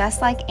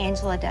 just like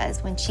Angela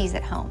does when she's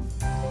at home.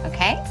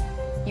 Okay?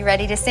 You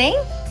ready to sing?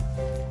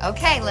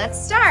 Okay, let's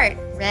start.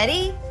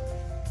 Ready?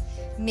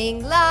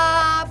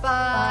 Mingla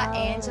ba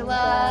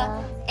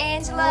Angela.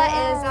 Angela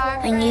is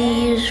our When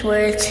you use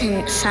words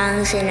and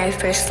songs in our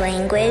first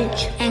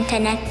language and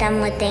connect them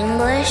with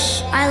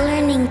English, our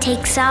learning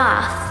takes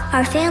off.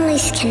 Our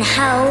families can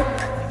help,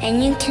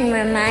 and you can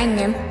remind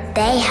them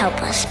they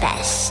help us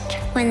best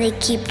when they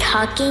keep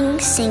talking,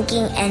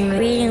 singing, and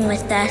reading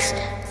with us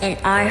in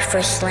our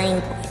first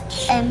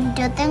language.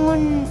 Yo tengo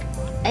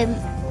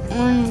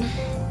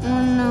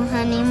unos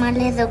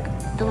animales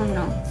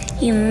nocturnos.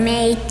 You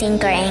may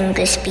think our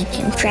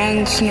English-speaking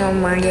friends know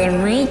more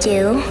than we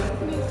do,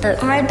 but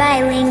our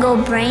bilingual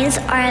brains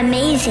are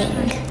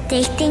amazing.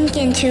 They think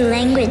in two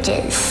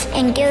languages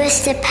and give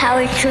us the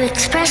power to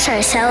express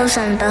ourselves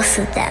on both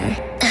of them.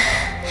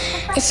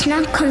 It's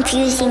not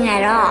confusing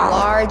at all.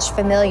 Large,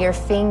 familiar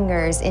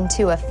fingers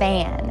into a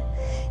fan.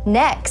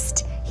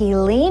 Next, he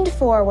leaned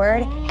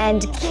forward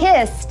and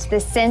kissed the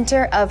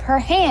center of her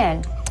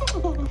hand.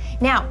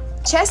 Now,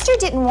 Chester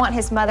didn't want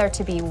his mother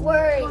to be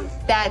worried.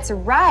 That's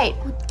right,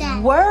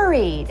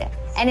 worried.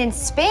 And in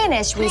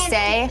Spanish, we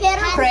say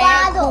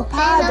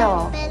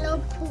preocupado.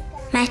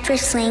 My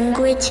first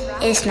language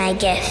is my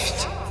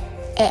gift.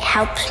 It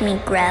helps me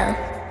grow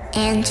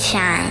and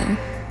shine.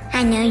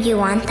 I know you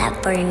want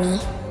that for me,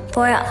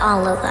 for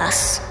all of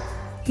us,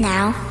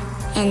 now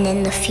and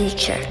in the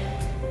future.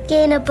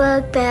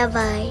 Ginebug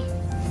Bye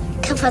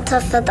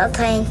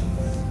كفتستطيع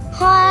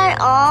هاي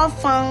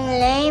أفن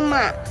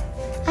ليما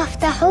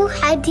أفتح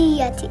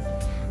هديتي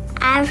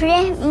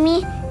Abre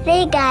mi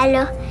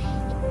regalo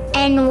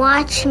and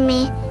watch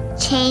me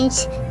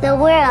change the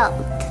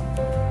world.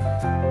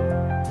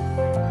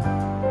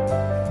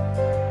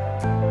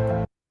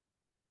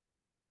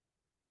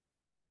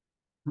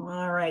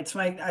 All right, so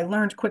I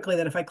learned quickly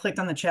that if I clicked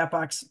on the chat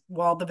box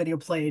while the video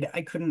played,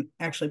 I couldn't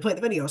actually play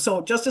the video.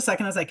 So just a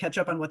second as I catch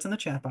up on what's in the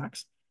chat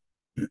box.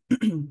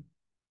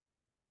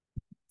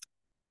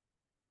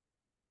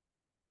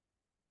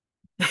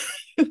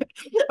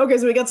 Okay,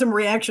 so we got some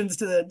reactions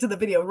to the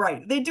video.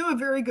 Right, they do a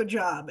very good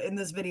job in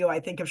this video, I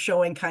think, of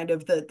showing kind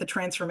of the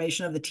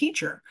transformation of the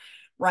teacher,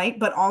 right?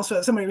 But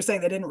also somebody was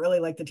saying they didn't really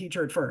like the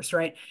teacher at first,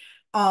 right?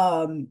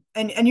 And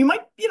you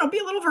might, be a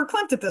little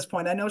verklempt at this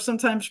point. I know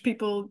sometimes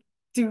people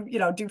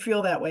do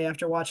feel that way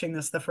after watching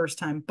this the first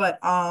time, but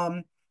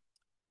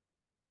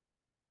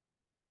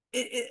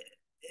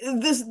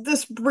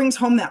this brings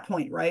home that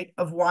point, right,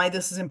 of why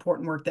this is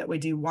important work that we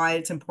do, why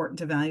it's important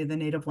to value the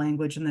native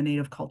language and the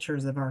native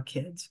cultures of our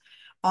kids.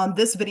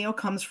 This video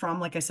comes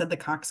from, like I said, the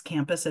Cox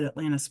campus at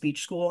Atlanta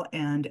Speech School,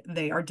 and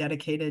they are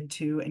dedicated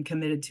to and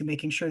committed to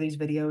making sure these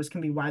videos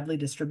can be widely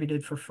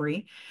distributed for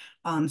free.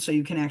 So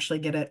you can actually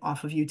get it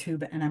off of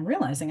YouTube. And I'm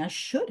realizing I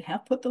should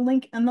have put the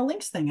link in the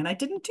links thing, and I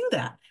didn't do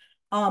that.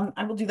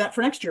 I will do that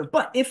for next year.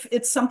 But if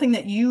it's something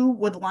that you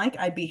would like,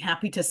 I'd be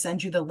happy to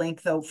send you the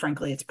link, though,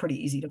 frankly, it's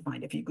pretty easy to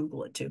find if you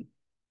Google it too.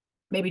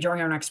 Maybe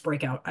during our next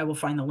breakout, I will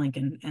find the link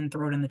and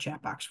throw it in the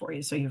chat box for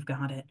you so you've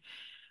got it.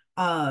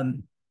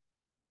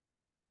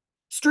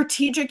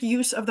 Strategic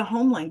use of the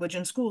home language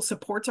in school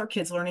supports our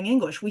kids learning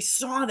English. We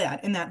saw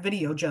that in that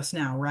video just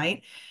now,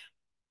 right?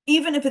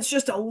 Even if it's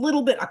just a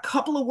little bit, a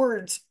couple of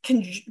words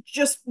can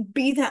just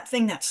be that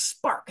thing, that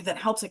spark that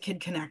helps a kid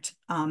connect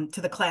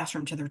to the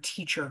classroom, to their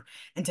teacher,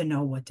 and to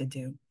know what to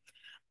do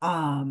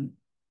in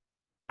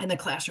the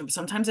classroom.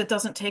 Sometimes it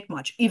doesn't take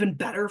much. Even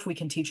better if we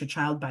can teach a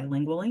child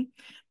bilingually,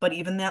 but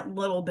even that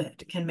little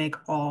bit can make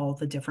all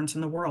the difference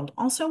in the world.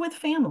 Also with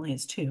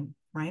families too,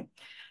 right?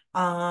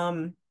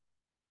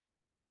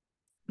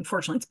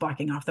 Unfortunately, it's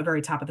blocking off the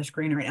very top of the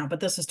screen right now, but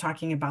this is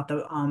talking about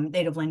the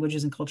native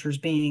languages and cultures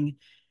being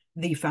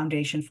the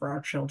foundation for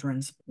our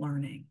children's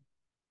learning.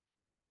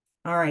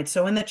 All right,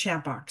 so in the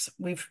chat box,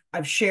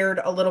 I've shared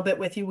a little bit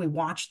with you. We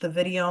watched the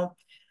video.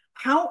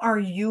 How are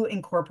you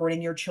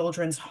incorporating your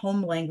children's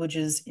home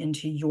languages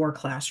into your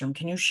classroom?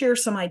 Can you share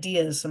some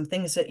ideas, some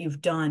things that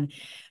you've done?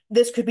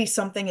 This could be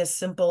something as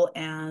simple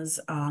as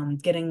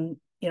getting,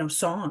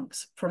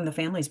 songs from the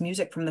families,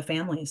 music from the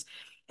families,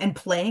 and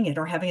playing it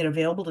or having it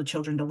available to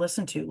children to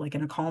listen to, like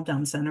in a calm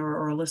down center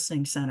or a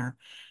listening center,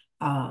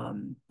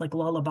 like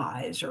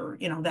lullabies or,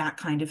 that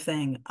kind of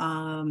thing.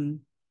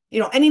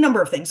 Any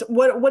number of things.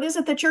 What is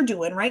it that you're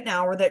doing right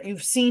now or that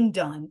you've seen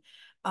done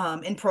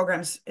in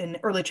programs, in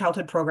early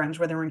childhood programs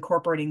where they're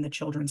incorporating the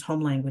children's home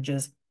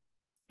languages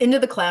into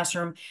the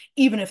classroom,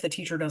 even if the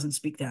teacher doesn't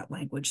speak that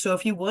language? So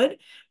if you would,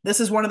 this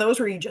is one of those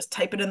where you just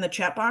type it in the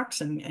chat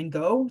box and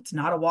go. It's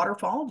not a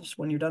waterfall. Just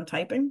when you're done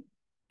typing,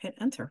 hit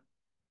enter.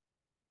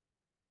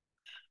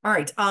 All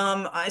right.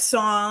 I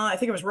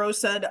think it was Rose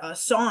said,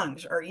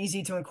 songs are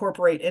easy to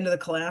incorporate into the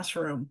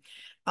classroom.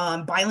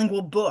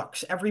 Bilingual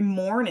books every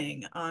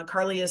morning.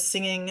 Carly is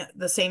singing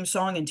the same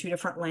song in 2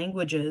 different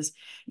languages,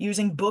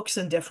 using books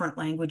in different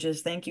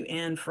languages. Thank you,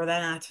 Anne, for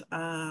that.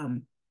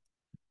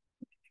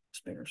 It's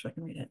bigger so I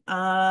can read it.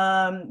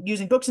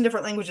 Using books in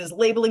different languages,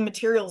 labeling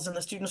materials in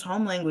the students'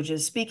 home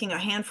languages, speaking a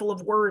handful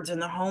of words in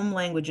the home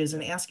languages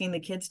and asking the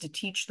kids to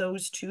teach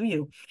those to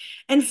you.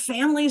 And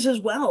families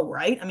as well,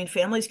 right? I mean,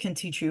 families can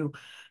teach you,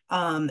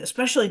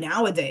 especially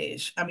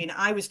nowadays. I mean,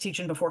 I was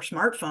teaching before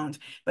smartphones,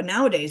 but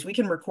nowadays we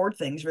can record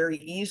things very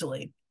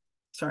easily.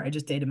 Sorry, I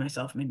just dated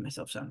myself, made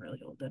myself sound really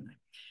old, didn't I?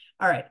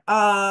 All right.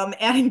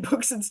 Adding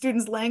books in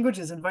students'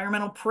 languages,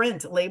 environmental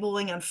print,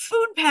 labeling on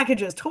food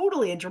packages,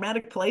 totally. In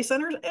dramatic play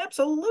centers,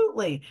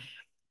 absolutely.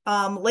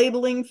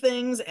 Labeling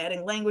things,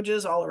 adding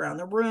languages all around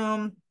the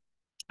room.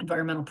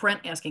 Environmental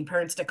print, asking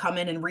parents to come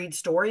in and read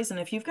stories. And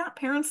if you've got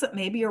parents that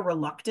maybe are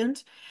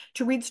reluctant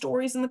to read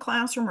stories in the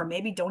classroom, or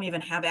maybe don't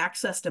even have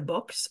access to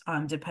books,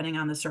 depending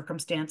on the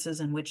circumstances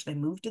in which they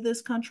moved to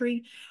this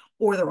country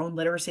or their own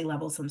literacy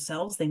levels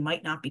themselves, they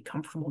might not be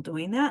comfortable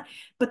doing that,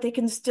 but they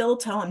can still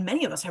tell. And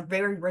many of us have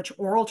very rich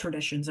oral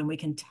traditions, and we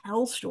can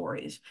tell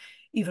stories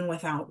even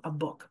without a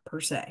book per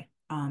se,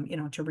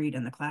 to read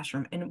in the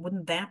classroom. And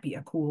wouldn't that be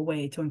a cool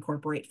way to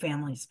incorporate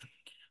families?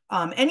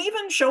 And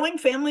even showing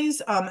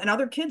families and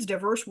other kids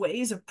diverse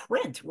ways of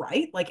print,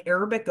 right? Like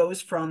Arabic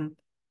goes from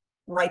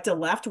right to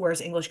left,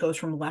 whereas English goes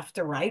from left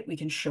to right. We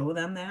can show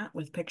them that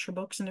with picture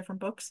books and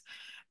different books.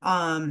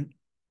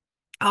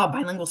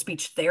 Bilingual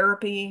speech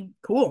therapy.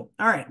 Cool.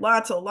 All right.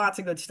 Lots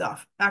of good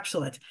stuff.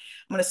 Excellent.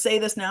 I'm going to say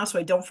this now so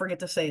I don't forget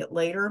to say it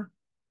later.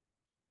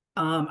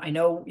 I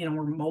know,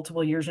 we're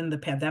multiple years into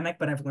the pandemic,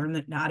 but I've learned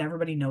that not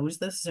everybody knows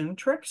this Zoom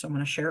trick. So I'm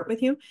going to share it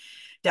with you.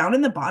 Down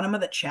in the bottom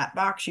of the chat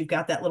box, you've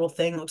got that little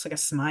thing that looks like a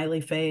smiley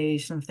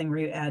face, something where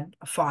you add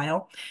a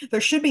file.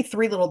 There should be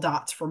 3 little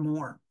dots for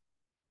more.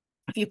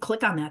 If you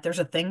click on that, there's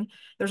a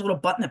little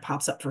button that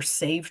pops up for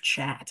save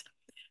chat.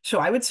 So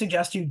I would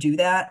suggest you do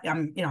that.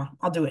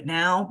 I'll do it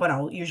now, but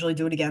I'll usually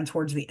do it again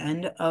towards the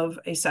end of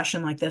a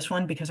session like this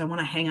one, because I want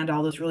to hang on to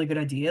all those really good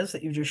ideas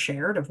that you just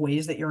shared of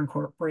ways that you're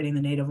incorporating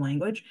the native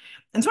language.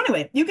 And so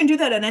anyway, you can do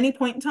that at any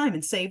point in time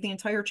and save the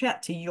entire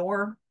chat to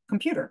your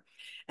computer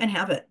and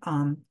have it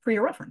for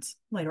your reference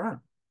later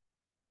on.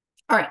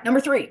 All right, number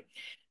 3.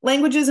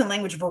 Languages and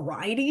language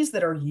varieties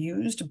that are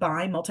used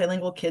by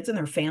multilingual kids and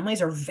their families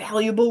are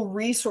valuable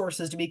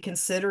resources to be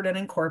considered and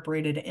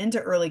incorporated into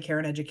early care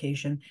and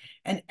education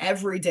and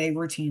everyday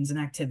routines and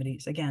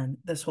activities. Again,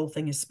 this whole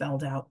thing is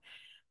spelled out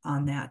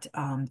on that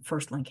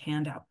first link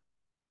handout.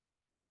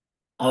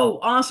 Oh,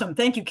 awesome.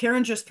 Thank you.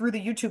 Karen just threw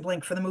the YouTube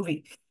link for the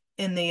movie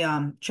in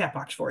the chat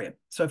box for you.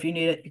 So if you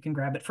need it, you can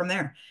grab it from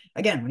there.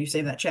 Again, when you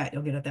save that chat,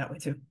 you'll get it that way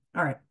too.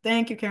 All right.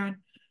 Thank you, Karen.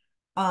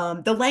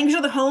 The language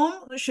of the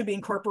home should be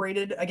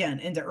incorporated, again,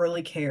 into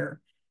early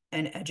care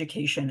and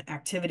education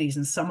activities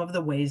in some of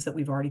the ways that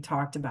we've already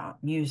talked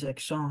about.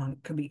 Music, song,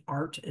 could be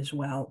art as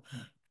well.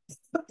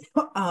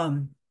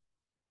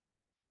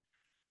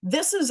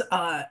 This is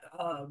a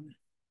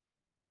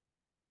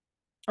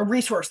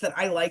resource that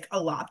I like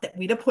a lot that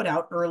we'd have put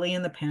out early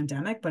in the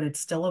pandemic, but it's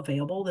still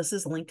available. This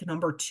is link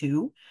number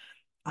 2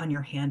 on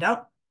your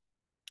handout.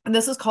 And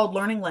this is called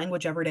Learning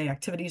Language Everyday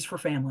Activities for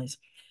Families.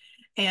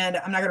 And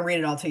I'm not going to read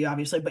it all to you,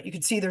 obviously, but you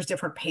can see there's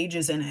different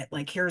pages in it.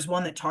 Like here's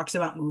one that talks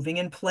about moving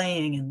and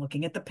playing and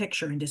looking at the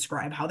picture and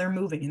describe how they're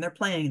moving and they're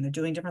playing and they're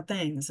doing different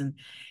things. And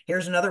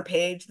here's another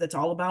page that's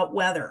all about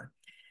weather.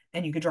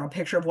 And you could draw a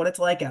picture of what it's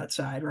like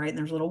outside, right? And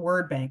there's a little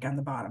word bank on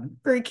the bottom.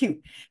 Very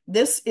cute.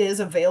 This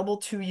is available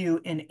to you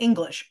in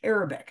English,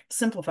 Arabic,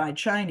 Simplified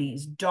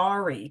Chinese,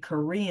 Dari,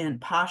 Korean,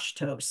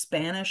 Pashto,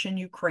 Spanish, and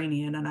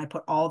Ukrainian. And I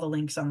put all the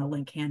links on the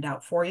link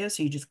handout for you.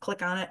 So you just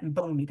click on it and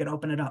boom, you can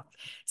open it up.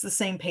 It's the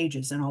same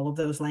pages in all of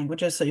those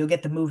languages. So you'll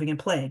get the moving and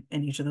playing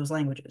in each of those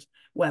languages.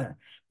 Weather.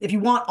 If you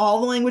want all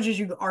the languages,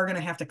 you are going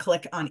to have to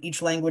click on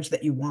each language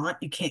that you want.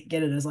 You can't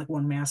get it as like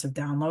one massive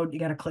download. You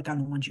got to click on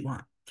the ones you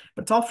want,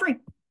 but it's all free.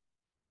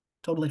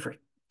 Totally free.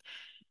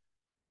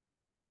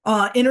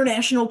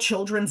 International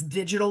Children's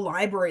Digital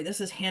Library. This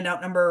is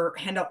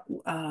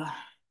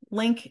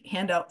link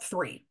handout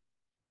 3.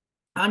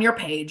 On your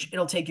page,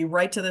 it'll take you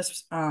right to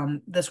this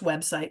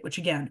website, which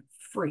again,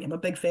 free. I'm a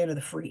big fan of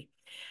the free.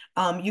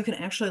 You can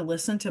actually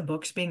listen to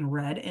books being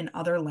read in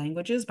other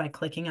languages by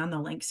clicking on the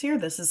links here.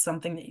 This is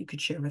something that you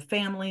could share with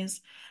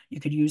families. You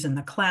could use in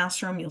the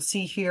classroom. You'll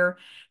see here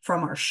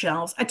from our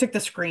shelves. I took the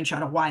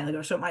screenshot a while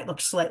ago, so it might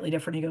look slightly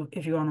different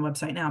if you go on the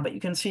website now, but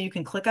you can see you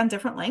can click on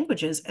different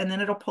languages and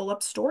then it'll pull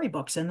up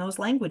storybooks in those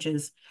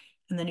languages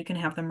and then you can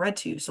have them read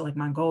to you. So like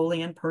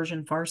Mongolian,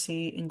 Persian,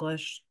 Farsi,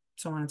 English,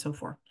 so on and so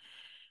forth.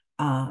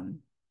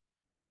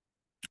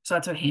 So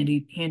that's a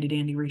handy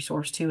dandy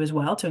resource too as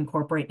well to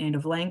incorporate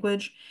native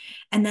language.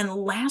 And then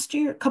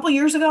a couple of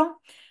years ago,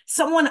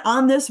 someone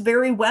on this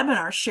very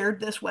webinar shared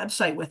this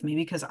website with me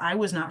because I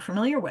was not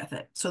familiar with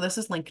it. So this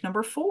is link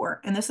number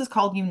 4, and this is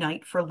called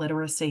Unite for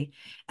Literacy.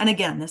 And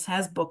again, this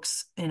has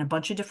books in a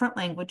bunch of different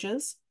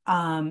languages.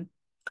 And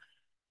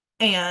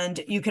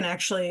you can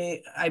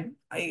actually, I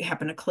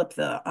happen to clip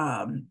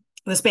the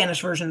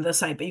Spanish version of the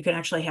site, but you can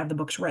actually have the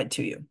books read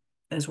to you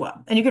as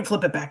well. And you can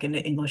flip it back into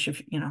English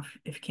if you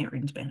can't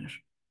read in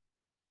Spanish.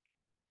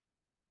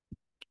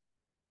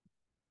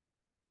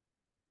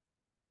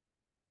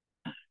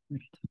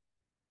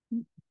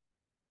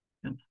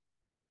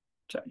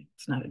 Sorry,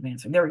 it's not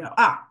advancing. There we go.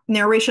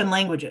 Narration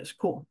languages.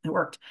 Cool. It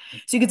worked.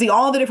 So you can see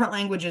all the different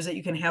languages that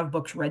you can have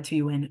books read to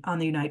you in on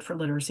the Unite for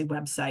Literacy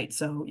website.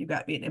 So you've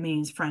got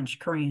Vietnamese, French,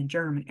 Korean,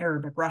 German,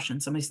 Arabic, Russian.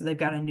 Somebody said they've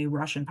got a new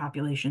Russian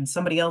population.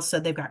 Somebody else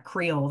said they've got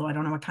Creole, though I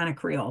don't know what kind of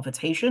Creole. If it's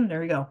Haitian,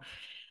 there you go.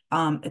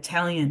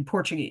 Italian,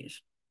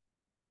 Portuguese.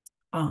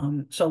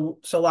 So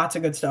lots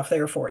of good stuff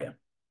there for you.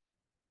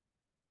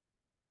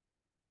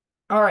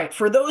 All right,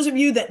 for those of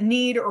you that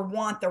need or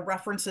want the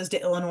references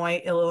to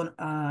Illinois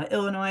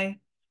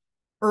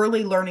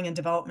Early Learning and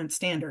Development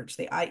Standards,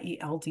 the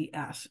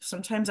IELTS.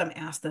 Sometimes I'm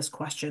asked this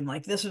question,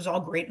 like, this is all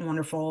great and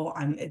wonderful.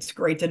 It's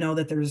great to know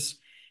that there's,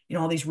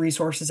 all these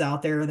resources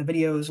out there. The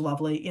video is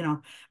lovely,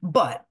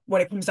 but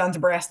when it comes down to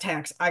brass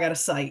tacks, I got to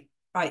cite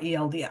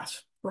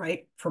IELTS,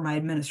 right? For my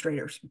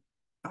administrators.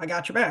 I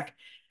got your back.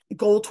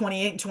 Goal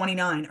 28 and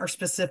 29 are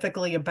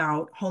specifically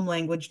about home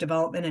language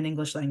development and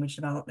English language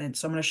development.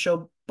 So I'm going to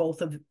show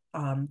both of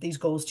these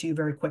goals to you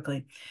very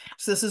quickly.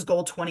 So this is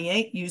goal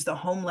 28, use the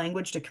home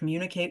language to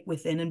communicate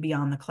within and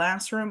beyond the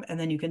classroom. And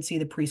then you can see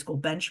the preschool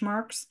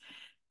benchmarks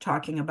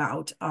talking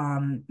about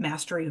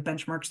mastery of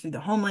benchmarks through the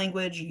home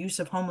language, use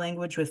of home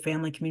language with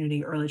family,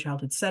 community, early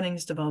childhood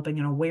settings, developing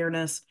an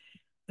awareness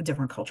of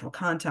different cultural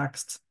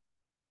contexts.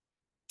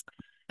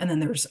 And then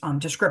there's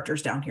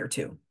descriptors down here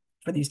too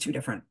for these two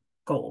different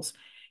goals.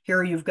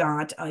 Here you've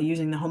got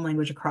using the home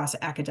language across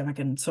academic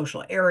and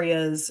social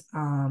areas,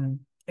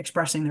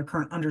 expressing their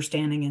current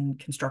understanding and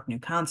construct new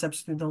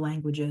concepts through the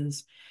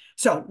languages.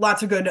 So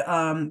lots of good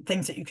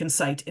things that you can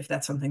cite if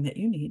that's something that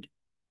you need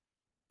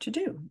to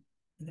do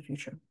in the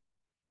future.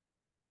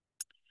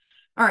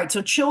 All right,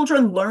 so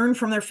children learn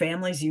from their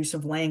family's use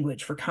of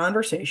language for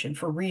conversation,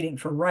 for reading,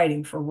 for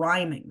writing, for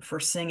rhyming,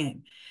 for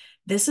singing.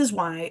 This is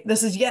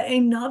yet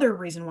another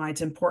reason why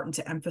it's important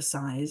to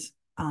emphasize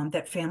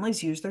that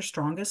families use their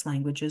strongest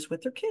languages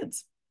with their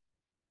kids,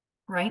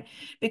 right?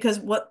 Because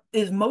what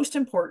is most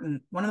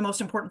important, one of the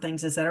most important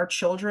things is that our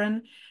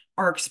children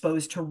are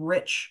exposed to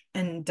rich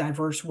and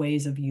diverse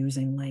ways of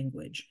using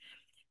language.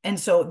 And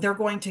so they're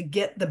going to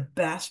get the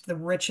best, the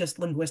richest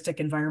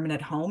linguistic environment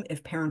at home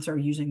if parents are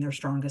using their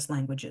strongest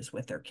languages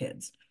with their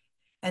kids.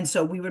 And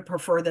so we would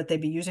prefer that they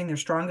be using their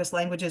strongest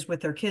languages with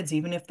their kids,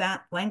 even if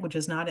that language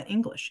is not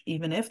English,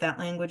 even if that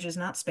language is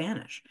not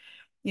Spanish.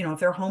 If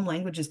their home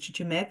language is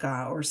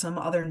Chichimeca or some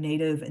other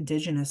native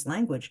indigenous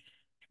language,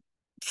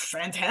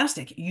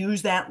 fantastic.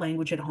 Use that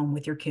language at home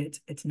with your kids.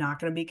 It's not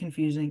going to be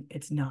confusing.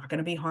 It's not going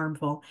to be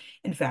harmful.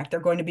 In fact, they're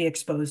going to be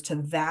exposed to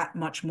that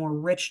much more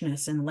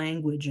richness in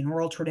language and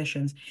oral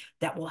traditions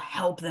that will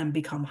help them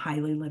become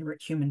highly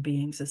literate human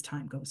beings as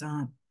time goes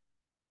on.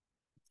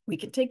 We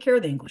can take care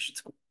of the English at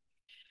school.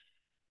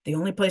 The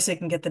only place they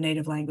can get the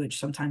native language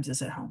sometimes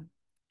is at home.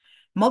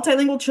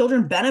 Multilingual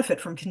children benefit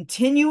from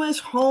continuous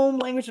home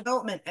language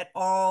development at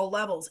all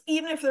levels.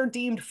 Even if they're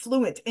deemed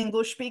fluent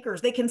English speakers,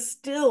 they can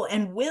still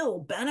and will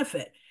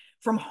benefit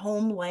from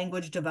home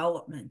language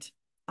development.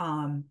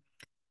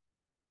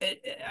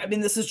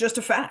 This is just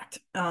a fact.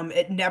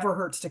 It never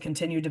hurts to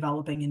continue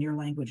developing in your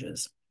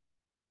languages.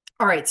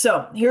 All right,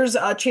 so here's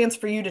a chance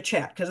for you to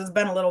chat because it's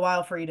been a little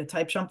while for you to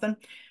type something.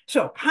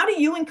 So how do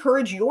you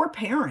encourage your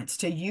parents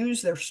to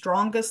use their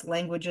strongest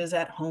languages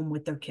at home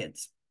with their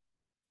kids?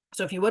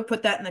 So if you would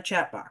put that in the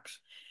chat box.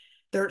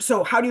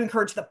 So how do you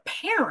encourage the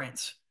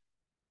parents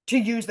to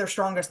use their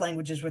strongest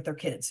languages with their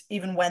kids,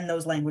 even when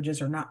those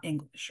languages are not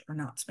English or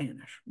not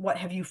Spanish? What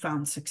have you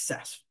found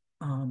success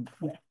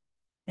with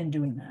in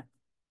doing that?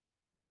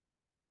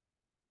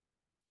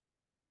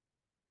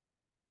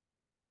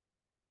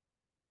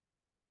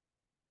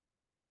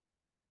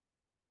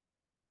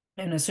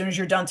 And as soon as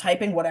you're done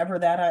typing whatever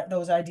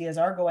those ideas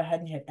are, go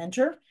ahead and hit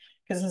enter,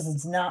 because this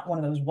is not one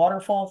of those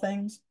waterfall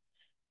things.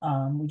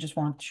 We just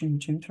want you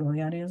to throw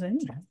the ideas in.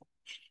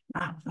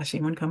 I see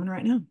one coming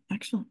right now.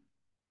 Excellent.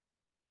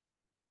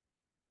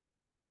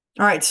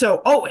 All right,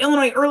 so,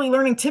 Illinois early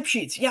learning tip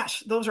sheets.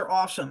 Yes, those are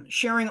awesome.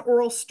 Sharing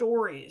oral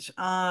stories.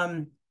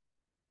 The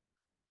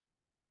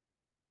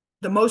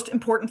most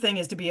important thing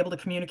is to be able to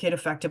communicate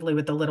effectively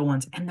with the little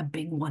ones and the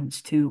big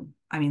ones too.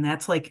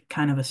 That's like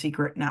kind of a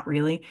secret, not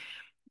really.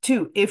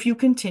 2, if you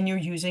continue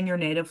using your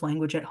native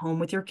language at home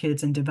with your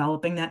kids and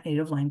developing that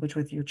native language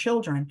with your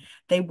children,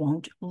 they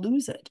won't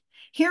lose it.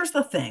 Here's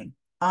the thing.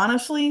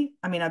 Honestly,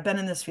 I've been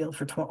in this field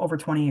for over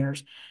 20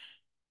 years.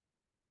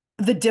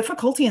 The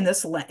difficulty in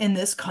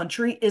this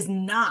country is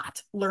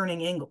not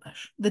learning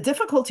English. The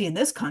difficulty in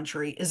this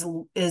country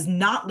is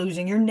not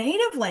losing your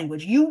native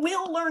language. You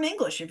will learn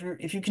English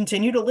if you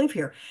continue to live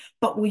here,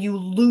 but will you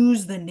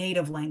lose the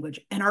native language?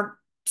 And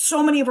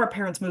so many of our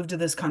parents moved to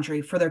this country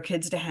for their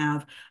kids to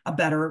have a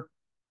better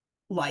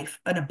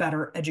life and a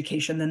better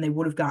education than they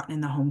would have gotten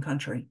in the home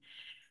country.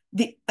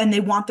 And they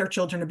want their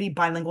children to be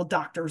bilingual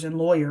doctors and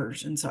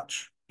lawyers and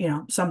such,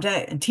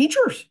 someday, and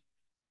teachers.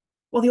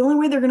 Well, the only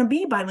way they're going to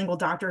be bilingual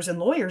doctors and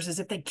lawyers is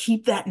if they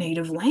keep that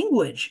native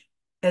language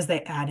as they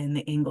add in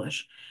the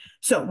English.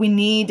 So we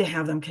need to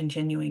have them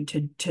continuing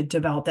to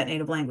develop that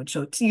native language.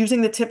 So it's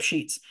using the tip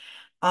sheets.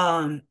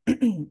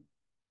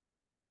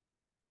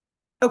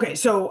 Okay,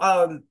 so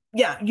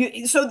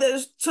so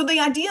the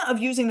idea of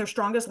using their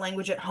strongest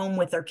language at home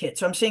with their kids.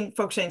 So I'm seeing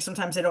folks saying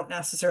sometimes they don't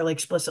necessarily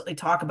explicitly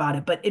talk about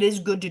it, but it is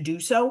good to do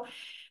so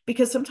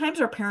because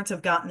sometimes our parents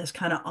have gotten this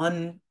kind of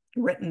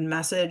unwritten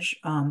message.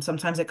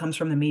 Sometimes it comes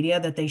from the media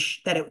that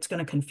it's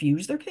going to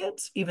confuse their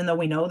kids, even though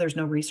we know there's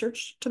no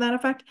research to that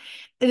effect.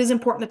 It is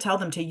important to tell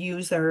them to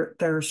use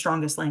their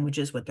strongest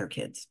languages with their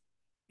kids.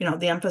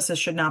 The emphasis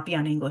should not be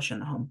on English in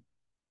the home.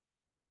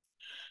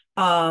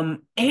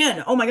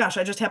 And oh my gosh,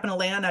 I just happened to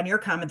land on your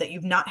comment that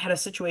you've not had a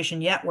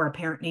situation yet where a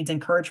parent needs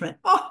encouragement.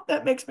 Oh,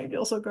 that makes me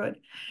feel so good.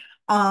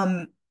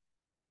 Um,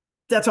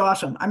 that's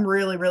awesome. I'm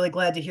really, really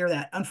glad to hear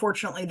that.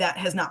 Unfortunately, that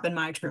has not been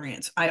my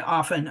experience. I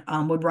often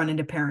would run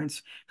into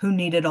parents who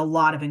needed a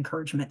lot of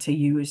encouragement to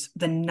use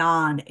the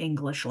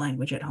non-English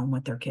language at home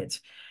with their kids.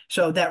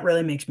 So that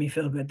really makes me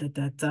feel good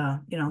that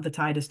the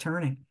tide is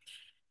turning.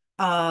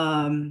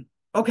 Um,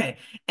 okay.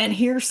 And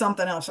here's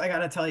something else I got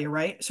to tell you,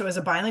 right? So as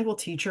a bilingual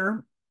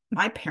teacher,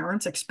 my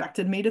parents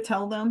expected me to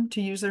tell them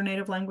to use their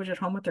native language at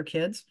home with their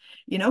kids.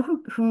 You know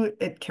who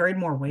it carried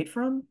more weight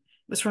from?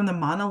 It was from the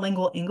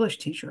monolingual English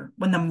teacher.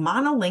 When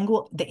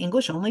the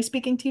English only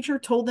speaking teacher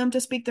told them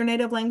to speak their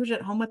native language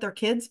at home with their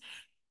kids,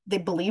 they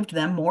believed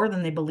them more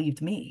than they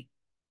believed me.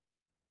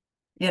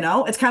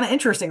 It's kind of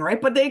interesting, right?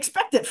 But they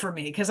expect it from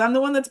me because I'm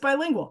the one that's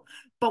bilingual.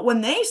 But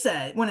when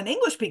an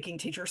English speaking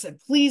teacher said,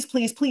 please,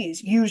 please,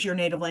 please use your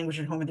native language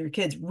at home with your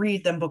kids,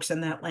 read them books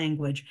in that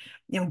language,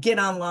 get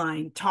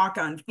online, talk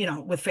on,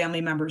 with family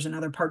members in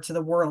other parts of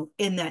the world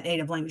in that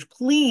native language,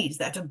 please,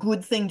 that's a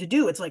good thing to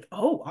do. It's like,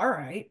 oh, all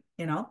right,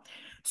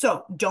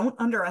 So don't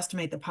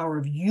underestimate the power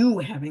of you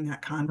having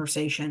that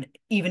conversation,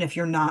 even if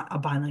you're not a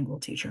bilingual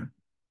teacher.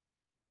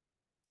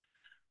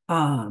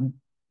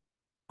 Awesome.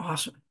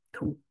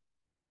 Cool.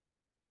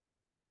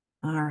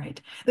 All right.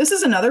 This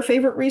is another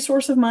favorite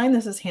resource of mine.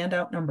 This is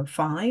handout number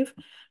 5.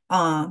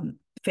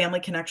 Family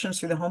connections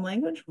through the home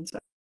language. One sec.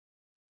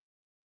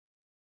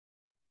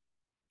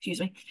 Excuse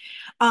me.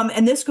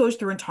 And this goes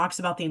through and talks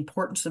about the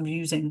importance of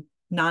using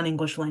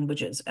non-English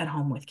languages at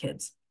home with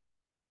kids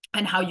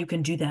and how you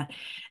can do that.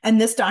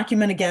 And this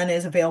document, again,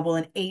 is available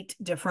in 8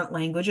 different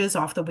languages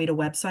off the WADA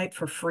website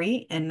for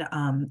free. And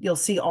you'll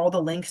see all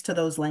the links to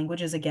those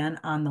languages again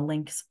on the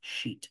links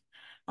sheet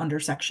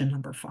under section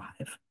number 5.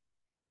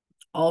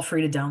 All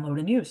free to download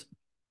and use.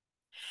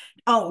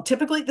 Oh,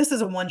 typically this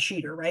is a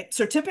one-sheeter, right?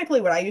 So typically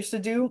what I used to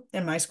do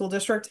in my school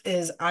district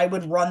is I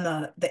would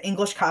run the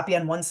English copy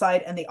on one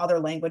side and the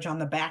other language on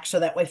the back, so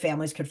that way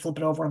families could flip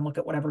it over and look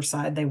at whatever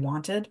side they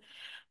wanted.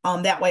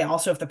 That way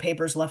also, if the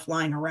paper's left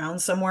lying around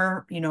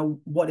somewhere,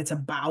 what it's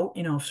about,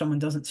 if someone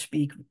doesn't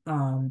speak,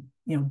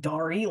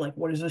 Dari, like,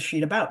 what is this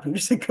sheet about? Who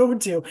does it go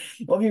to?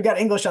 Well, if you've got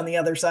English on the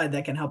other side,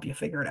 that can help you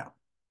figure it out.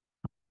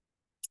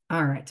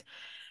 All right.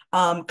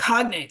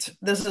 Cognates.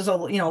 This is a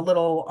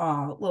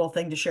little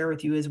thing to share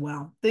with you as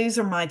well. These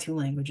are my 2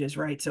 languages,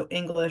 right? So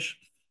English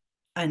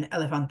and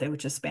Elefante,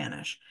 which is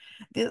Spanish.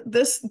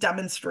 This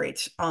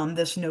demonstrates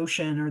this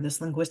notion or this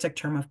linguistic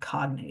term of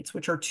cognates,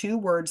 which are 2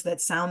 words that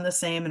sound the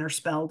same and are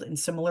spelled in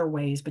similar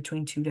ways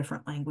between 2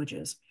 different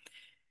languages.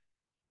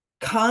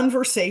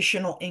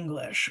 Conversational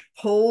English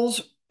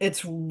pulls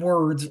its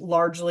words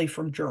largely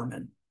from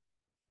German.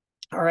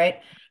 All right.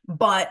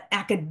 But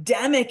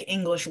academic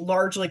English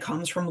largely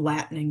comes from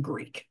Latin and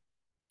Greek.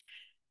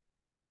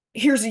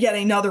 Here's yet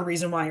another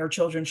reason why our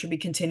children should be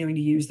continuing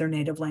to use their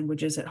native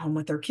languages at home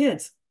with their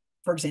kids.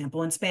 For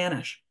example, in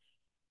Spanish.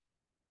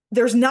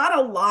 There's not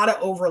a lot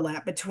of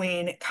overlap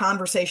between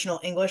conversational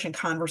English and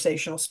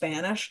conversational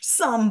Spanish.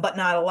 Some, but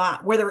not a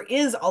lot. Where there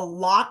is a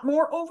lot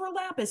more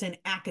overlap is in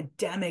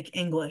academic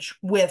English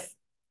with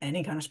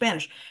any kind of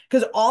Spanish,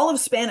 because all of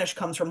Spanish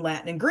comes from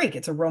Latin and Greek.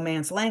 It's a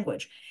Romance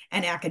language.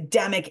 And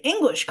academic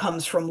English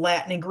comes from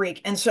Latin and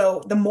Greek. And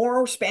so the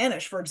more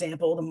Spanish, for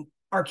example,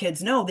 our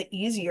kids know, the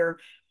easier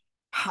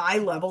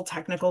high-level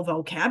technical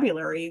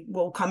vocabulary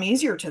will come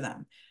easier to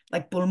them.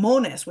 Like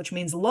pulmones, which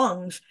means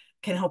lungs,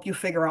 can help you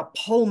figure out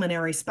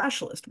pulmonary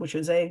specialist, which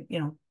is a,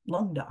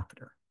 lung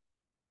doctor,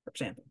 for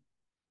example.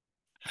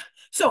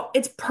 So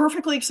it's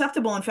perfectly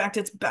acceptable. In fact,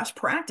 it's best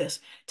practice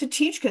to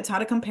teach kids how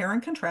to compare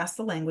and contrast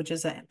the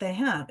languages that they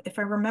have. If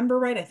I remember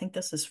right, I think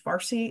this is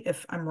Farsi.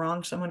 If I'm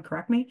wrong, someone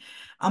correct me.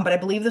 But I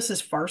believe this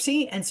is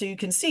Farsi. And so you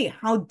can see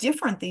how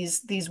different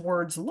these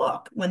words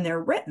look when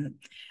they're written.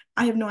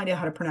 I have no idea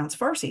how to pronounce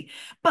Farsi,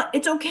 but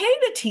it's okay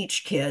to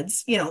teach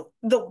kids,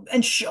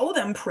 and show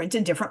them print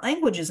in different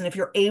languages. And if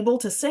you're able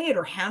to say it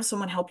or have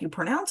someone help you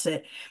pronounce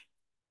it,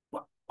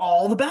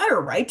 all the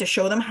better, right? To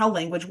show them how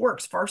language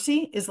works.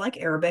 Farsi is like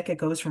Arabic. It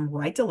goes from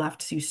right to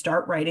left. So you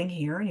start writing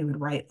here and you would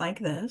write like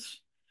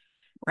this,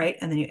 right?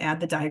 And then you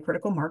add the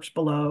diacritical marks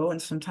below. And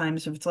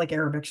sometimes if it's like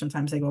Arabic,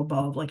 sometimes they go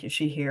above, like you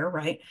see here,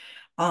 right?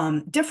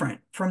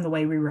 Different from the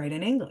way we write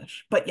in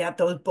English. But yet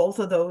both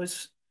of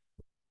those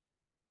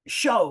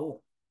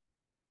show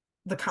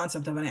the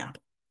concept of an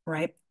apple,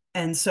 right?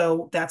 And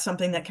so that's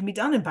something that can be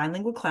done in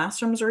bilingual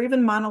classrooms or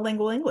even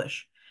monolingual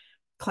English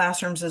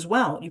classrooms as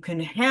well. You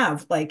can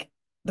have like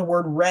the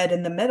word red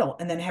in the middle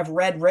and then have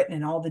red written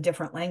in all the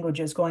different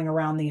languages going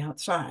around the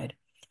outside,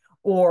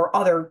 or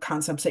other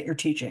concepts that you're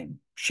teaching,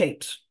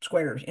 shapes,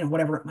 squares,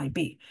 whatever it might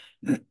be.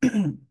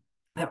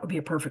 That would be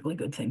a perfectly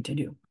good thing to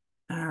do.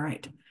 All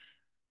right.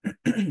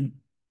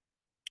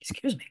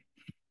 Excuse me.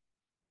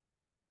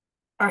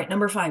 All right,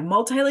 number 5,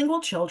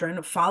 multilingual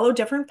children follow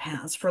different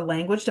paths for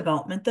language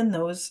development than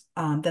their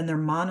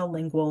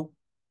monolingual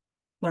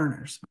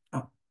learners.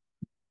 Oh,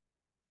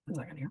 1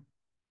 second here.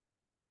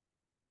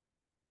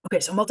 Okay,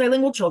 so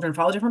multilingual children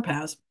follow different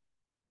paths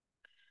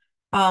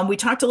We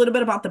talked a little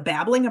bit about the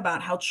babbling,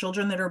 about how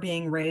children that are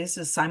being raised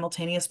as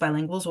simultaneous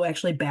bilinguals will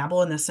actually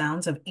babble in the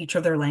sounds of each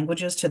of their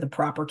languages to the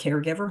proper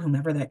caregiver,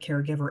 whomever that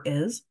caregiver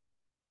is.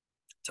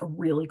 It's a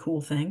really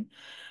cool thing.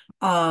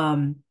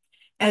 Um,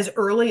 as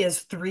early as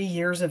 3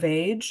 years of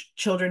age,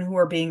 children who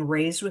are being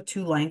raised with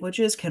two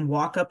languages can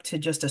walk up to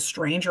just a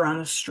stranger on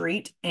the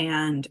street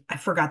and, I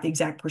forgot the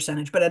exact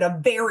percentage, but at a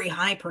very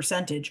high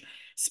percentage,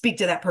 speak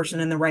to that person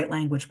in the right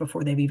language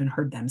before they've even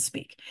heard them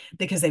speak,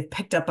 because they've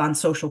picked up on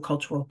social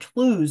cultural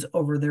clues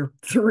over their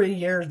 3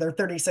 years, their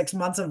 36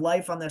 months of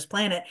life on this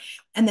planet,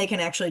 and they can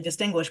actually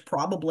distinguish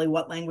probably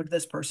what language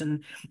this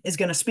person is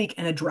going to speak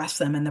and address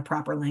them in the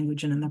proper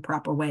language and in the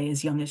proper way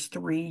as young as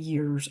 3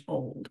 years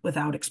old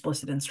without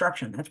explicit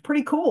instruction. That's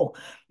pretty cool.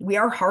 We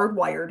are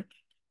hardwired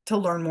to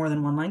learn more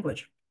than one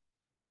language.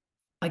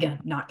 Again,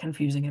 not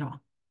confusing at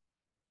all.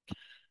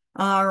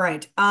 All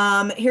right.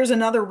 Here's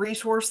another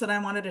resource that I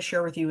wanted to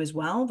share with you as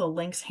well. The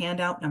links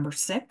handout number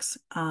 6.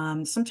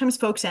 Sometimes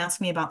folks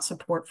ask me about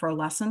support for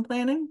lesson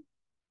planning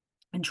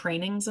and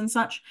trainings and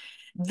such.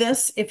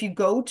 This, if you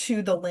go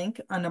to the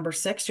link on number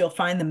 6, you'll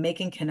find the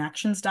Making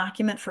Connections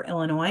document for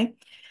Illinois.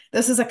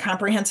 This is a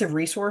comprehensive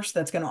resource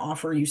that's going to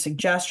offer you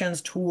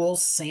suggestions,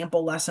 tools,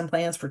 sample lesson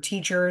plans for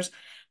teachers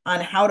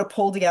on how to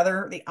pull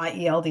together the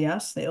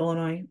IELDS, the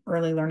Illinois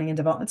Early Learning and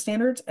Development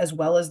Standards, as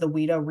well as the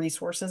WIDA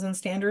resources and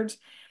standards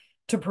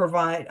to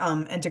provide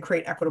and to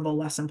create equitable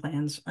lesson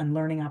plans and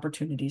learning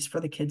opportunities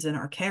for the kids in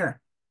our care.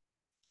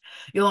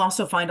 You'll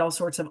also find all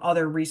sorts of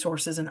other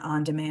resources and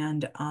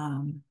on-demand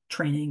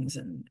trainings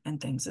and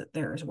things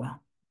there as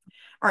well.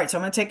 All right, so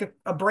I'm going to take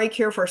a break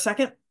here for a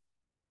second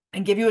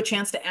and give you a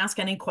chance to ask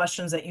any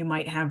questions that you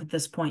might have at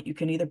this point. You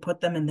can either put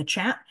them in the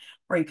chat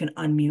or you can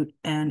unmute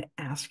and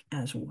ask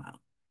as well.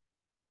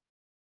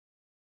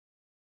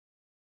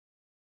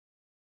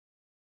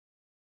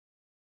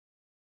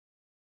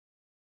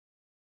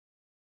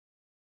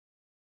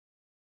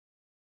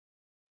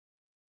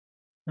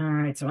 All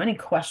right, so any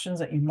questions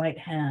that you might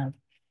have?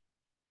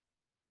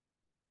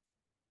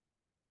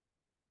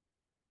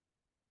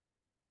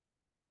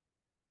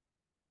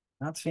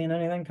 Not seeing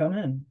anything come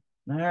in.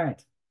 All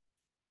right.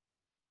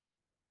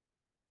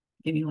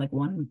 Give you like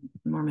one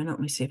more minute.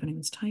 Let me see if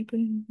anyone's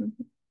typing.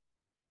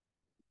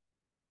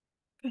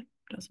 Okay,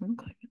 doesn't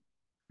look like it.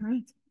 All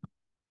right.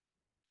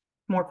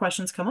 More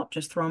questions come up,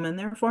 just throw them in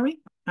there for me.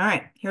 All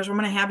right, here's what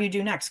I'm going to have you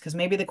do next, because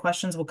maybe the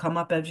questions will come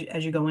up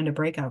as you go into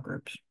breakout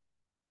groups.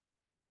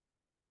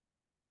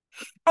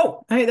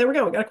 Oh, hey, there we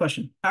go. We got a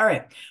question. All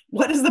right.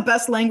 What is the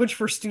best language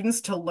for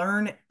students to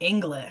learn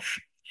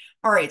English?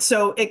 All right.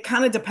 So it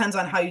kind of depends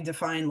on how you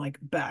define like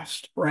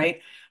best,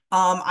 right?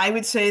 I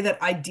would say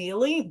that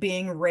ideally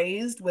being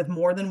raised with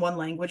more than one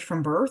language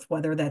from birth,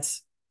 whether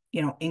that's,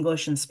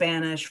 English and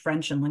Spanish,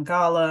 French and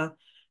Lingala,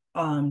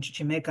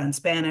 Chichimeca and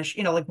Spanish,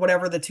 like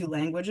whatever the two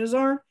languages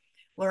are,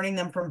 learning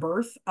them from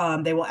birth,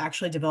 they will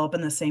actually develop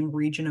in the same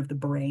region of the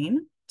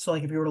brain. So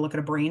like if you were to look at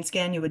a brain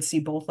scan, you would see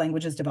both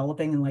languages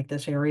developing in like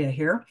this area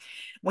here.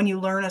 When you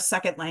learn a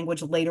second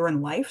language later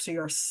in life, so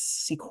you're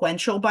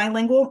sequential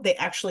bilingual, they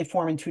actually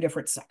form in two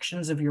different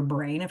sections of your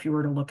brain if you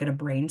were to look at a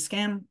brain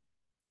scan.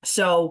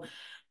 So,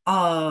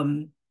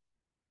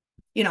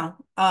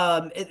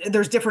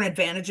 there's different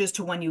advantages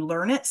to when you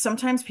learn it.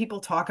 Sometimes people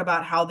talk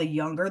about how the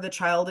younger the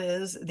child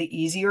is, the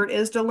easier it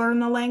is to learn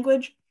the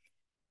language.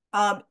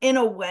 In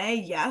a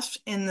way, yes,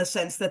 in the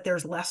sense that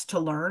there's less to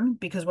learn,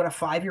 because what a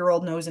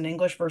 5-year-old knows in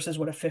English versus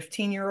what a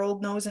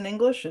 15-year-old knows in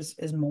English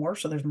is more,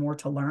 so there's more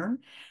to learn.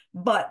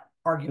 But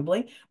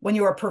arguably, when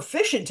you are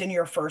proficient in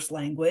your first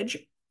language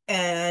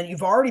and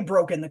you've already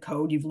broken the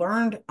code, you've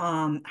learned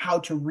how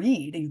to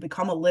read, you've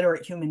become a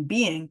literate human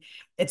being,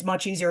 it's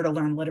much easier to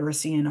learn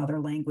literacy in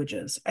other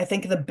languages. I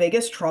think the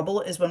biggest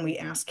trouble is when we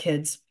ask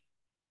kids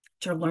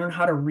to learn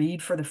how to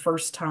read for the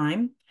first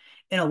time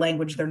in a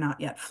language they're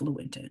not yet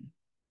fluent in.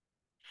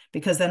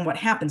 Because then what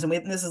happens, and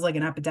this is like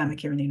an epidemic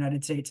here in the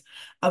United States,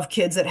 of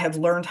kids that have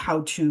learned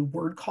how to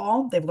word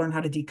call, they've learned how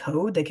to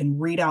decode, they can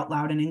read out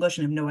loud in English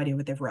and have no idea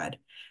what they've read.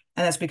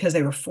 And that's because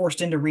they were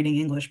forced into reading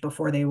English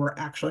before they were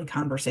actually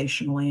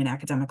conversationally and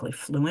academically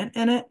fluent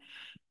in it.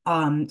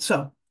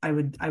 So I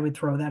would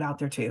throw that out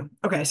there too.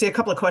 Okay, I see a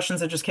couple of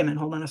questions that just came in.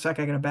 Hold on a sec,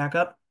 I gotta back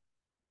up.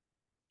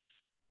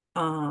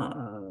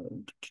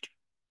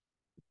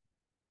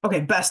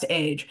 Okay, best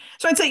age.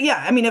 So I'd say,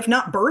 yeah, I mean, if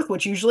not birth,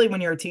 which usually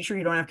when you're a teacher,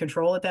 you don't have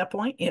control at that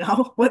point,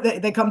 what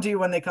they come to you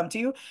when they come to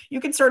you.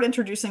 You can start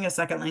introducing a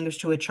second language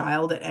to a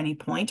child at any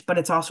point, but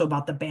it's also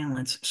about the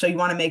balance. So you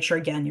want to make sure,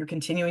 again, you're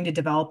continuing to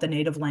develop the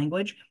native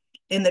language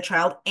in the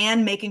child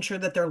and making sure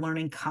that they're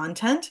learning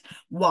content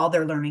while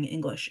they're learning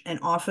English. And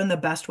often the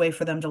best way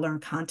for them to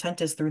learn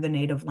content is through the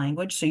native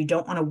language. So you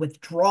don't want to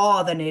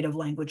withdraw the native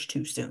language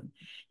too soon.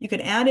 You can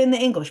add in the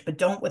English, but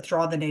don't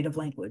withdraw the native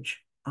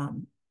language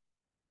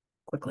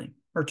quickly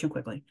or too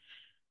quickly.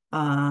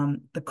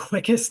 The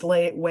quickest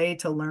way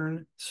to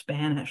learn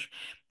Spanish.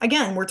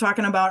 Again, are we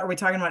talking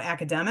about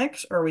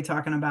academics, or are we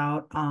talking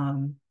about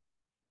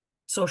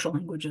social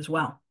language as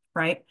well,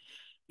 right?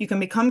 You can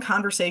become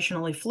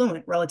conversationally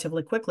fluent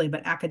relatively quickly,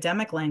 but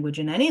academic language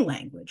in any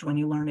language, when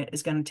you learn it,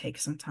 is going to take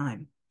some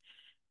time.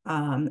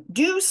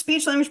 Do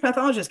speech language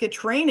pathologists get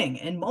training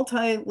in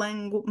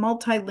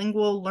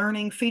multilingual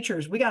learning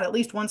features? We got at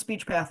least one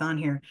speech path on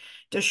here.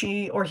 Does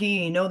she or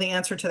he know the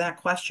answer to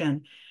that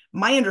question?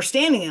 My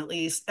understanding, at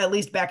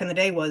least back in the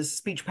day, was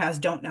speech paths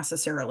don't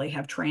necessarily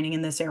have training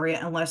in this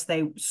area unless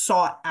they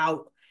sought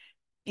out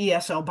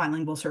ESL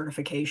bilingual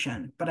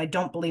certification, but I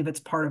don't believe it's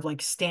part of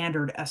like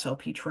standard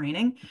SLP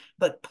training.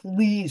 But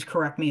please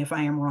correct me if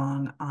I am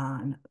wrong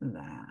on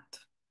that.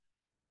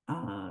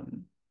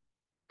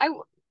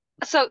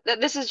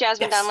 This is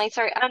Jasmine Yes. Donnelly.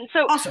 Sorry.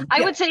 So Awesome. I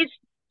Yeah. would say,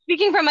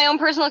 speaking from my own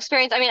personal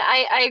experience, I mean,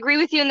 I agree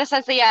with you in the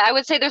sense that, yeah, I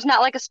would say there's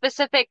not like a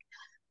specific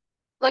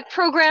like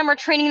program or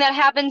training that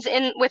happens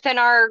within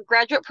our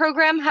graduate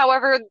program.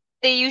 However,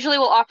 they usually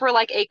will offer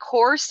like a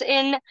course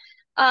in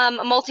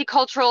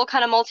multicultural,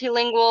 kind of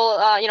multilingual,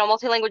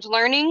 multilanguage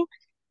learning.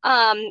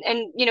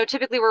 And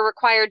typically we're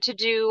required to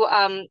do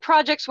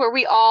projects where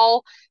we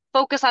all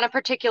focus on a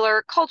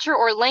particular culture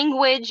or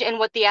language and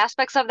what the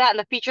aspects of that and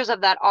the features of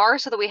that are,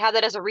 so that we have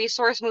that as a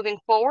resource moving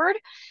forward.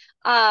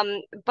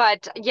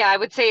 But yeah, I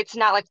would say it's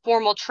not like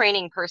formal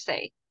training per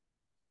se.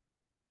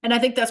 And I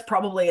think that's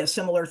probably a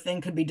similar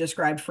thing could be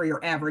described for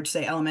your average,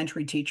 say,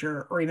 elementary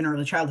teacher or even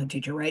early childhood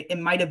teacher, right? It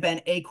might have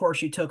been a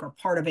course you took or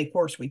part of a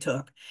course we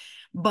took.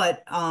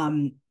 But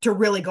to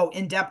really go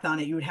in depth on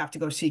it, you would have to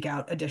go seek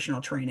out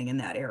additional training in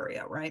that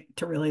area, right?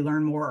 To really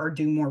learn more or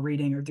do more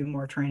reading or do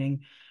more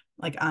training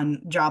like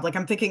on job. Like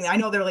I'm thinking, I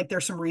know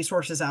there's some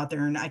resources out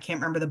there and I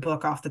can't remember the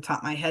book off the top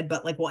of my head,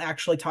 but like we'll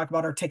actually talk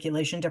about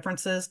articulation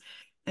differences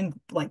and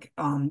like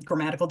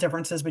grammatical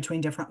differences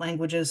between different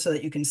languages so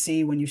that you can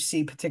see when you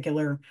see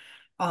particular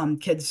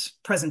kids'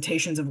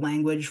 presentations of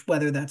language,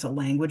 whether that's a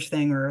language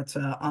thing or it's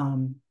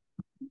a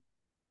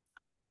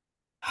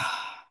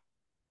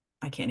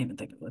I can't even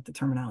think of what the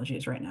terminology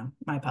is right now.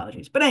 My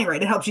apologies. But anyway,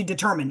 it helps you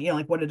determine,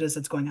 like what it is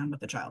that's going on with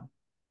the child.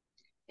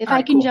 If All I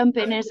right, can cool. jump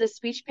in as a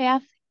speech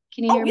path,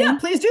 can you Oh, hear yeah, me?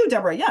 please do,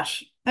 Deborah.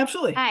 Yes,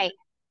 absolutely. Hi,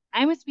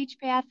 I'm a speech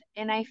path,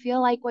 and I feel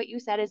like what you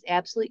said is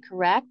absolutely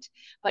correct.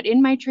 But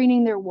in my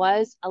training, there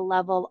was a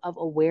level of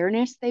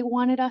awareness they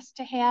wanted us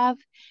to have,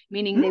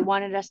 meaning they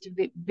wanted us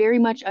to very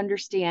much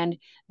understand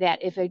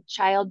that if a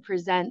child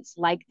presents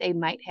like they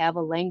might have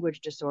a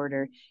language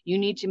disorder, you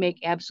need to make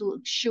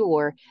absolute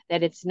sure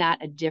that it's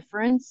not a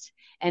difference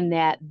and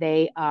that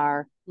they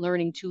are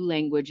learning two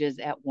languages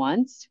at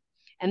once.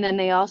 And then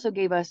they also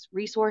gave us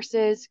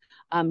resources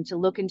to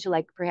look into,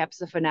 like perhaps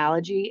the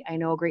phonology. I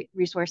know a great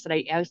resource that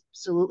I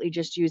absolutely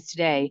just used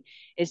today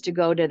is to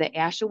go to the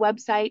ASHA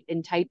website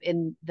and type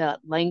in the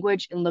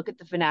language and look at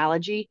the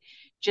phonology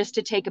just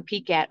to take a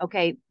peek at,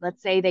 okay,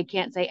 let's say they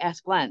can't say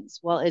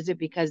Esplens. Well, is it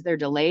because they're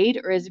delayed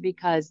or is it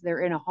because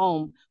they're in a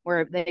home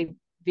where they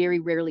very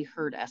rarely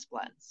heard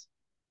Esplens?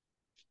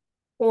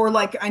 Or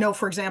like, I know,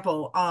 for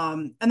example,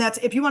 and that's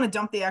if you want to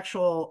dump the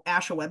actual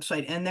ASHA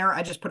website in there,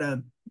 I just put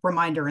a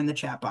reminder in the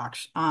chat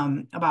box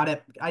about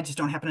it. I just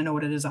don't happen to know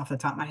what it is off the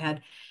top of my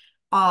head.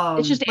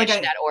 It's just like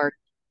ASHA.org.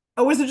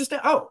 Oh, is it just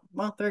oh,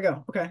 well, there you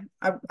go. Okay.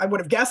 I would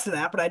have guessed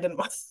that, but I didn't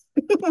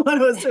want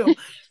to assume.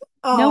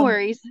 No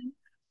worries.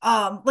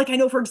 Like I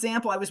know, for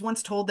example, I was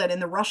once told that in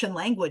the Russian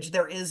language,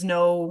 there is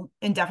no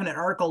indefinite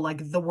article,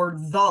 like the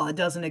word the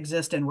doesn't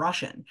exist in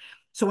Russian.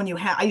 So when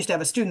I used to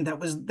have a student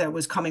that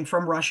was coming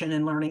from Russian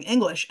and learning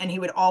English, and he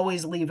would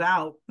always leave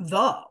out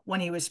the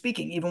when he was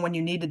speaking, even when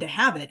you needed to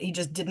have it, he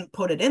just didn't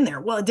put it in there.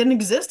 Well, it didn't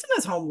exist in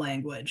his home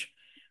language.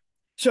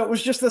 So it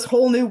was just this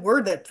whole new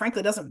word that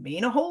frankly doesn't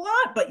mean a whole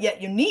lot, but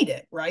yet you need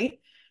it, right?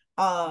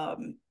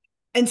 And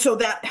so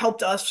that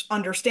helped us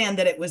understand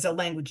that it was a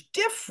language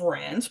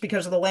difference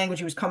because of the language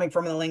he was coming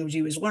from and the language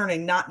he was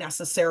learning, not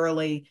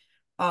necessarily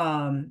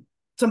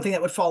something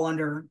that would fall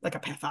under like a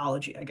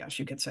pathology, I guess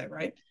you could say,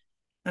 right?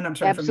 And I'm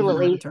sorry for using the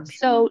wrong Absolutely. terms.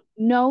 So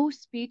no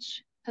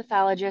speech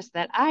pathologist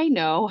that I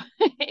know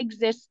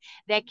exists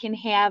that can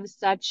have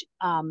such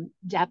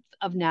depth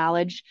of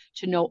knowledge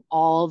to know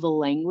all the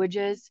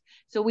languages.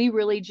 So we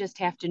really just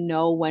have to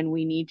know when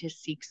we need to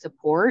seek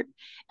support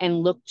and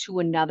look to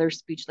another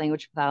speech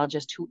language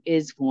pathologist who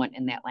is fluent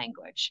in that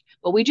language.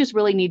 But we just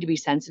really need to be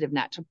sensitive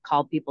not to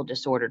call people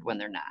disordered when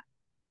they're not.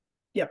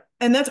 Yep.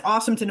 And that's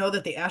awesome to know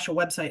that the ASHA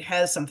website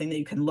has something that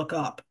you can look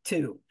up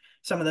too.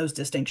 Some of those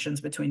distinctions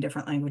between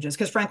different languages.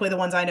 Because frankly, the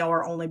ones I know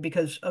are only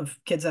because of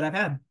kids that I've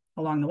had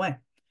along the way.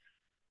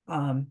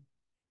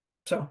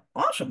 So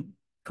awesome.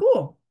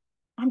 Cool.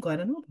 I'm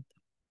glad I know about that.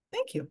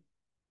 Thank you.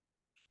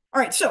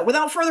 All right, so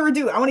without further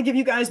ado, I want to give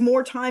you guys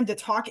more time to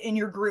talk in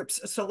your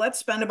groups. So let's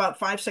spend about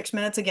 5-6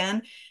 minutes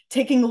again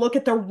taking a look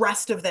at the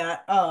rest of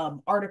that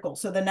article.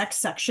 So the next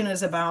section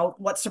is about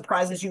what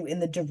surprises you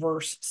in the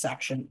diverse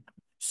section.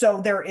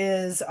 So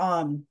there's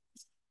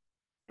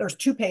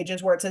 2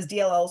 pages where it says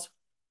DLLs.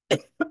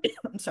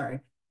 I'm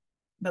sorry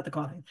about the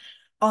coughing.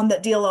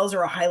 That DLLs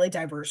are a highly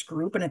diverse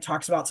group, and it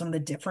talks about some of the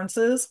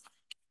differences.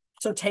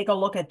 So take a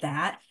look at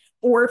that.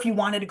 Or if you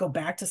wanted to go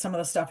back to some of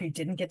the stuff you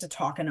didn't get to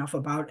talk enough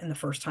about in the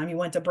first time you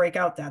went to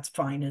breakout, that's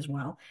fine as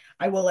well.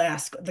 I will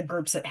ask the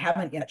groups that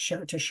haven't yet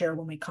shared to share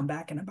when we come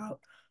back in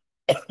about,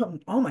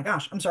 oh my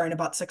gosh, I'm sorry, in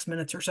about 6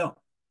 minutes or so.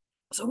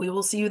 So we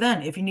will see you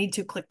then. If you need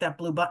to, click that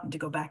blue button to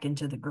go back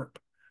into the group.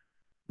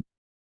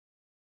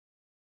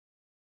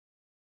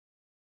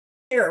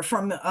 Here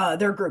from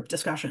their group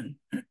discussion.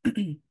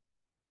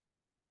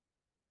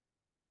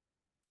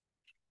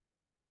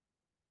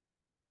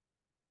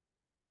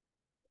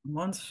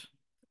 Once,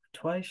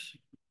 twice.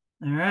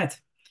 All right.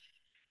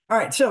 All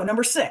right. So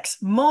number 6,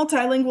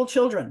 multilingual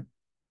children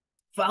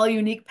follow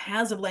unique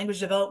paths of language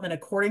development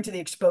according to the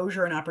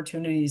exposure and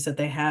opportunities that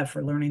they have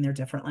for learning their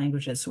different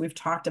languages. So we've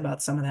talked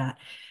about some of that.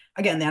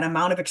 Again, that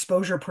amount of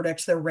exposure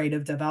predicts their rate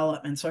of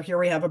development. So here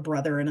we have a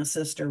brother and a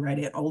sister, right?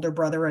 An older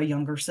brother, a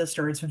younger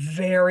sister. It's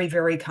very,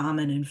 very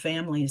common in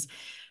families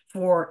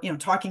for,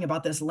 talking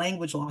about this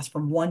language loss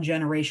from one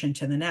generation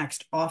to the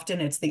next.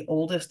 Often it's the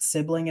oldest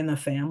sibling in the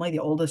family, the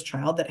oldest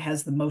child, that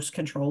has the most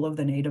control of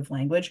the native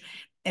language.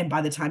 And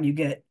by the time you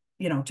get,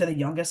 to the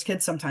youngest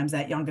kid, sometimes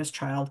that youngest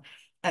child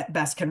at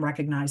best can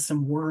recognize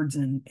some words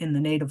in the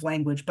native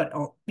language, but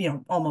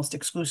almost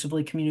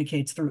exclusively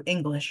communicates through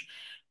English.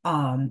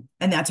 And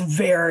that's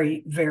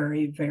very,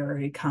 very,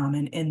 very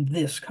common in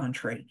this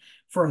country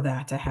for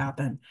that to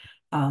happen.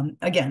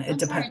 Again, it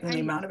depends on the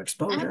amount of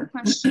exposure. I have a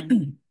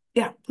question.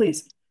 Yeah,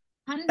 please.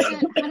 How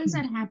does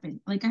that happen?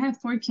 Like, I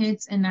have 4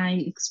 kids and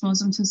I expose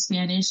them to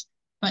Spanish,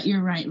 but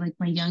you're right. Like,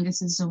 my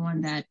youngest is the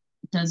one that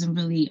doesn't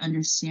really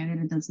understand it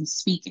and doesn't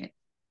speak it.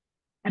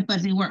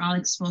 But they were all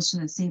exposed to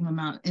the same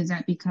amount. Is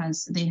that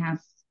because they have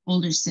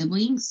older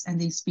siblings and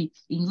they speak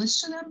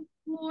English to them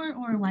more,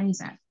 or why is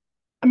that?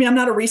 I mean, I'm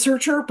not a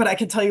researcher, but I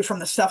can tell you from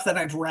the stuff that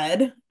I've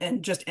read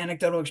and just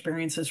anecdotal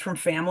experiences from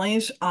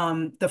families,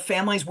 the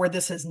families where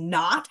this has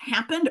not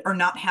happened or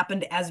not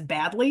happened as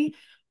badly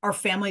are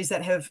families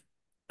that have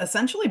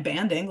essentially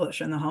banned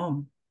English in the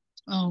home.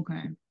 Oh,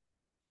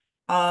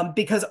 okay.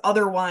 Because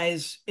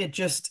otherwise it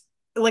just,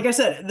 like I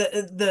said,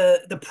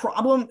 the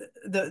problem,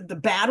 the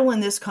battle in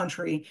this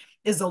country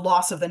is the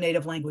loss of the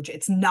native language.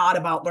 It's not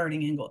about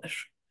learning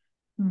English.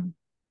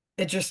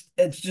 It's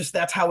just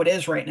that's how it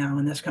is right now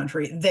in this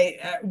country.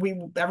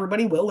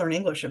 Everybody will learn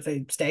English if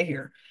they stay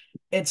here.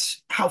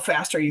 It's how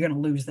fast are you going to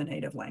lose the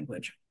native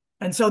language?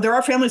 And so there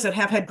are families that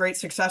have had great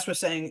success with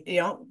saying,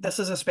 this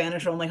is a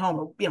Spanish only home,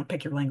 or,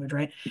 pick your language,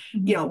 right?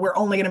 We're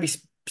only going to be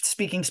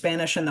speaking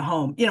Spanish in the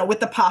home, with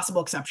the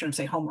possible exception of,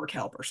 say, homework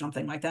help or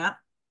something like that.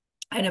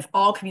 And if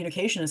all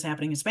communication is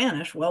happening in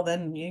Spanish, well,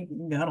 then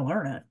you got to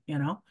learn it,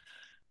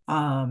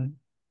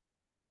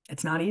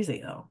 It's not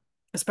easy, though,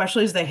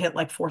 especially as they hit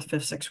like 4th,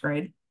 5th, 6th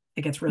grade.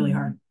 It gets really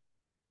hard.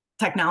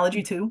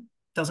 Technology, too,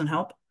 doesn't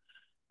help.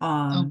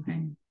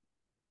 Okay.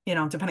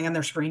 Depending on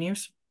their screen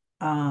use,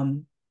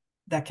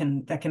 that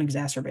can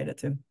exacerbate it,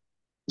 too.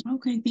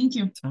 Okay, thank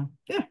you. So,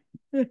 yeah.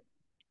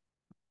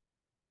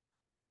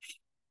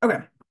 Okay.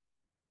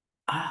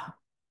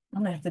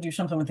 I'm gonna have to do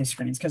something with these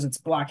screens because it's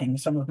blocking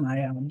some of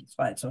my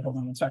slides. So hold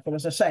on one second. What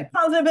does this say?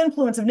 Positive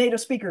influence of native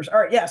speakers. All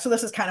right, yeah. So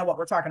this is kind of what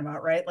we're talking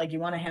about, right? Like, you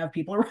want to have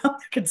people around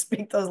that can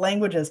speak those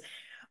languages,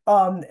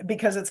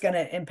 because it's going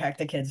to impact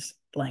the kids'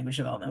 language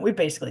development. We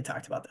basically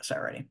talked about this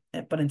already,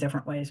 but in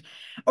different ways.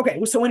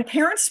 Okay, so when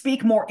parents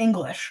speak more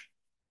English,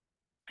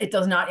 it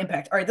does not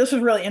impact. All right, this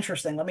is really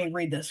interesting. Let me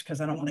read this because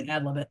I don't want to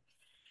ad-lib it.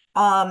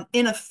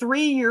 In a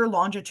 3-year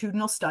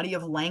longitudinal study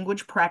of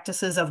language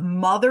practices of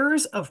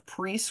mothers of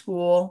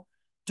preschool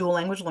dual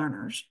language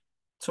learners,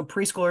 so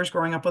preschoolers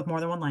growing up with more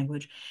than one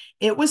language,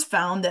 it was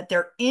found that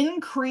their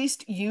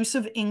increased use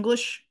of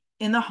English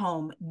in the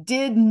home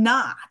did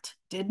not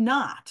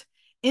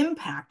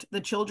impact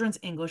the children's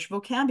English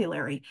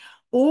vocabulary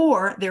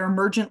or their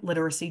emergent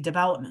literacy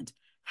development.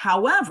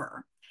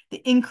 However,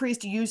 the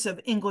increased use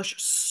of English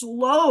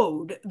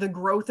slowed the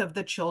growth of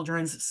the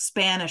children's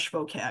Spanish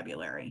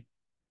vocabulary.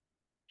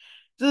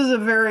 This is a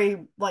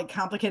very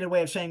complicated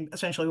way of saying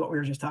essentially what we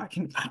were just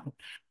talking about.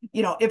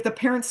 If the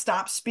parents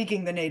stop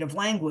speaking the native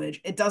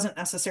language, it doesn't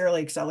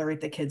necessarily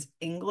accelerate the kids'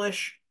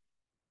 English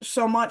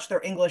so much,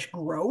 their English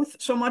growth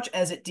so much,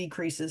 as it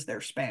decreases their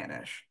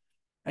Spanish,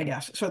 I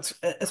guess. So it's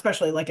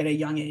especially at a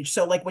young age.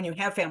 So when you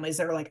have families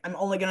that are like, I'm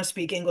only going to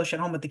speak English at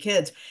home with the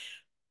kids,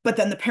 but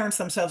then the parents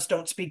themselves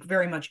don't speak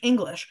very much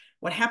English,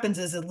 what happens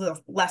is a little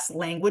less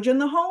language in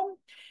the home.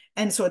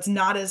 And so it's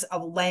not as a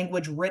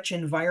language rich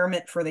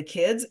environment for the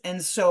kids.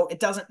 And so it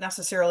doesn't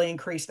necessarily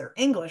increase their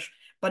English,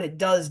 but it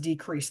does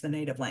decrease the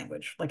native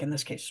language, like in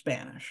this case,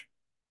 Spanish.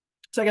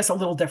 So I guess a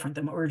little different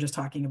than what we were just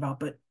talking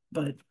about,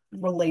 but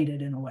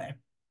related in a way.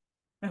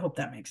 I hope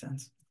that makes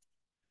sense.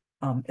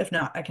 If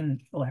not, I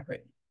can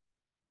elaborate.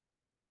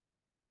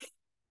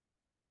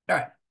 All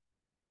right.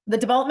 The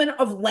development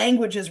of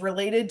language is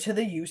related to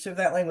the use of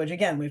that language.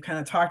 Again, we've kind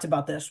of talked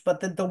about this,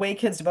 but the way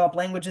kids develop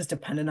language is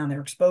dependent on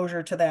their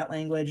exposure to that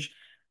language,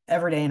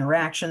 everyday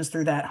interactions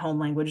through that home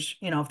language.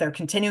 If they're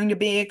continuing to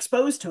be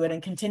exposed to it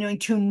and continuing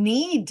to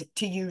need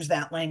to use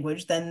that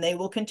language, then they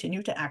will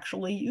continue to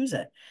actually use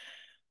it.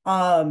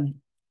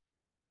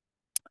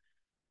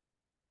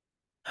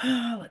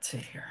 Let's see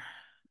here.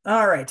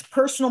 All right,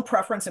 personal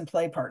preference and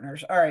play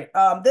partners. All right,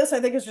 this I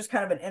think is just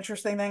kind of an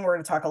interesting thing. We're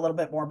going to talk a little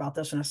bit more about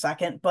this in a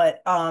second,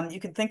 but you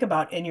can think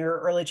about in your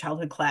early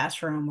childhood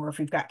classroom, or if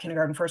you've got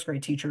kindergarten, first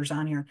grade teachers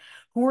on here,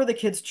 who are the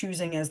kids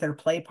choosing as their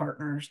play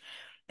partners?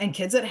 And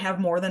kids that have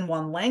more than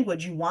one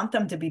language, you want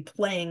them to be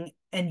playing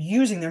and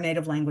using their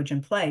native language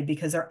in play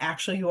because they're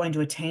actually going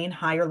to attain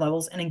higher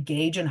levels and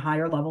engage in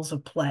higher levels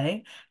of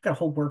play. I've got a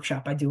whole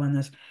workshop I do on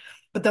this,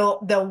 but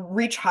they'll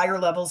reach higher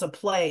levels of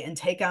play and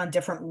take on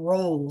different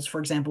roles, for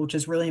example, which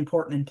is really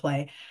important in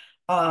play.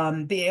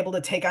 Be able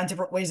to take on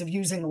different ways of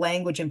using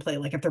language in play,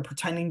 like if they're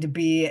pretending to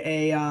be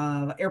a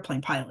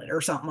airplane pilot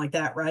or something like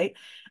that, right?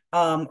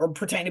 Or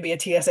pretending to be a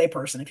TSA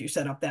person if you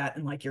set up that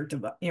in like your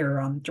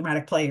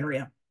dramatic play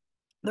area.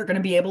 They're going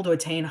to be able to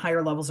attain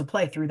higher levels of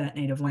play through that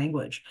native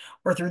language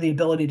or through the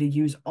ability to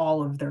use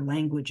all of their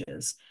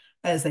languages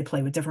as they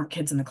play with different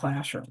kids in the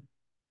classroom.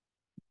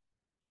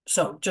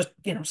 So just,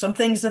 some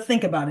things to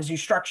think about as you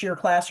structure your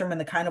classroom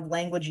and the kind of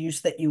language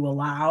use that you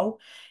allow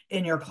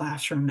in your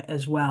classroom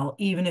as well,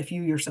 even if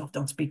you yourself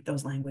don't speak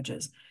those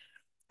languages.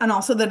 And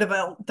also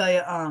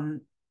the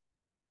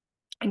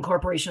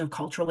incorporation of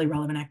culturally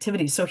relevant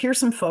activities. So here's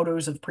some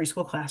photos of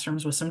preschool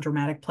classrooms with some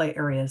dramatic play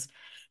areas.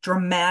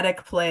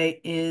 Dramatic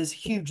play is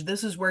huge.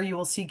 This is where you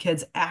will see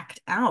kids act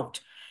out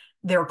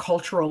their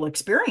cultural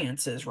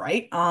experiences,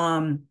 right?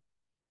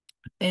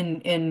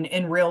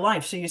 In real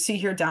life. So you see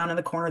here down in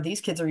the corner,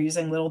 these kids are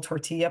using little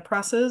tortilla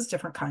presses,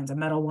 different kinds, a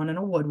metal one and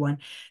a wood one,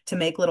 to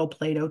make little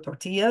Play-Doh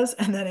tortillas.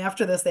 And then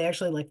after this, they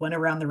actually like went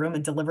around the room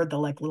and delivered the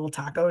like little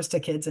tacos to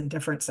kids in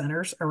different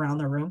centers around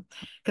the room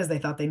because they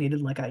thought they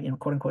needed like a,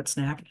 quote unquote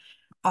snack.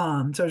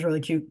 So it was really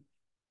cute.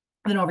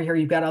 And then over here,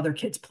 you've got other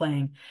kids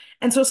playing.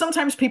 And so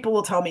sometimes people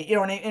will tell me,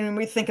 and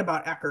we think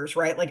about Eckers,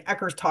 right? Like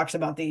Eckers talks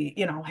about the,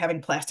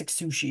 having plastic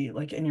sushi,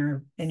 like in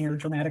your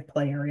dramatic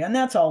play area. And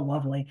that's all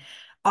lovely.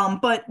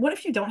 But what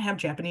if you don't have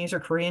Japanese or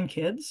Korean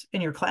kids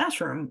in your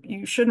classroom?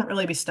 You shouldn't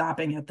really be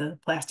stopping at the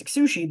plastic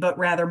sushi, but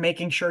rather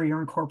making sure you're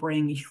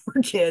incorporating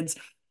your kids'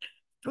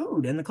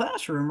 food in the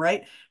classroom,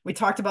 right? We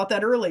talked about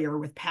that earlier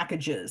with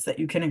packages that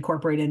you can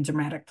incorporate in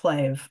dramatic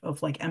play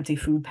of like empty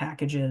food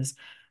packages,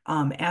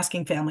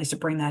 asking families to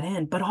bring that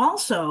in. But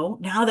also,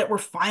 now that we're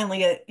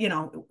finally,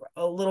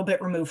 a little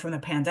bit removed from the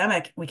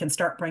pandemic, we can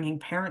start bringing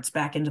parents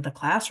back into the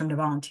classroom to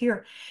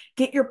volunteer.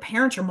 Get your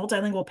parents, your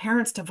multilingual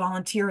parents, to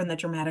volunteer in the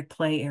dramatic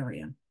play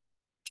area.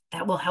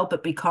 That will help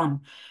it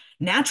become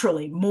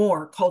naturally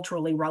more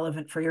culturally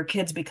relevant for your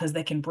kids because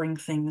they can bring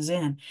things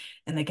in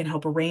and they can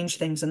help arrange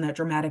things in that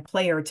dramatic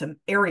play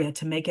area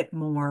to make it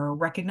more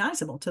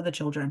recognizable to the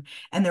children.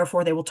 And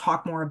therefore, they will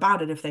talk more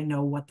about it if they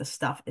know what the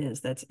stuff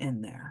is that's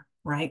in there,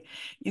 right?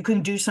 You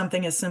can do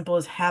something as simple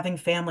as having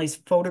families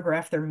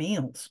photograph their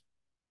meals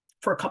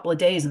for a couple of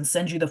days and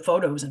send you the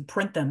photos and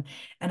print them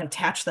and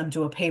attach them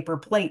to a paper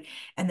plate.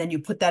 And then you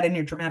put that in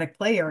your dramatic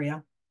play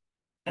area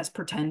as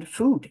pretend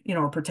food,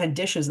 or pretend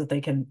dishes that they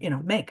can,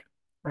 make,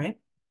 right?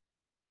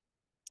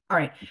 All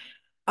right.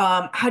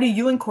 How do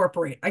you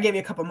incorporate? I gave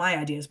you a couple of my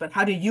ideas, but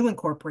how do you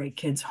incorporate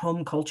kids'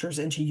 home cultures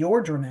into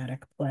your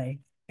dramatic play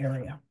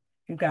area?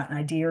 If you've got an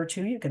idea or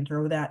two, you can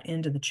throw that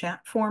into the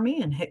chat for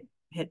me and hit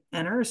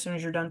enter as soon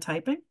as you're done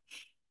typing.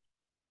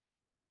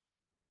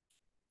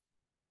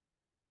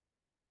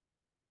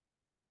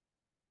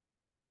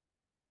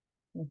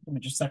 Give me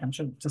just a second.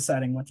 I'm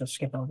deciding what to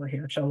skip over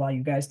here. So while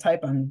you guys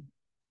type, I'm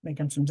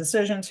making some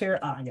decisions here.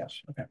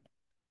 Yes. Okay.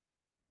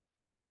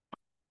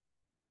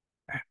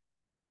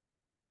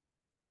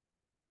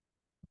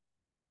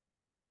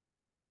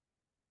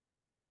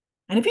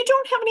 And if you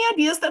don't have any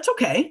ideas, that's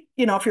okay.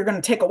 If you're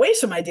going to take away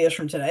some ideas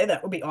from today,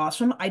 that would be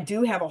awesome. I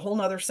do have a whole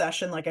nother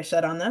session, like I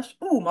said, on this.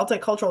 Ooh,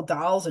 multicultural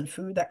dolls and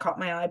food. That caught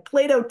my eye.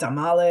 Play-Doh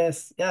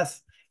tamales.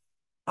 Yes.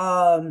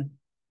 Oh,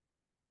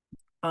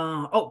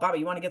 Bobby,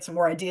 you want to get some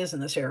more ideas in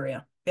this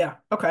area? Yeah.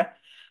 Okay.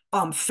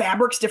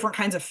 Fabrics, different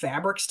kinds of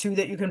fabrics too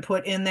that you can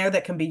put in there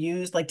that can be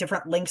used, like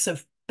different lengths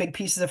of big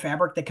pieces of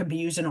fabric that can be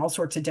used in all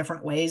sorts of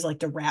different ways, like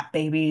to wrap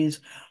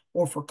babies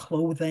or for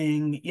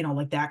clothing,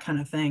 like that kind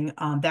of thing.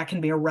 That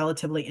can be a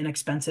relatively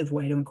inexpensive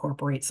way to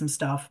incorporate some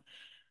stuff.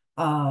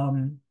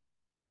 I'm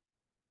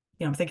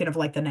thinking of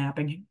like the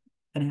napping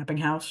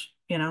house,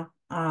 so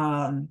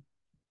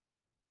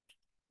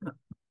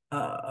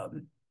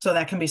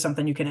that can be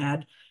something you can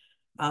add.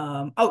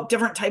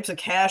 Different types of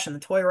cash in the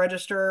toy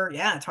register.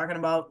 Yeah, talking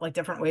about like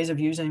different ways of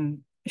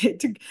using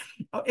it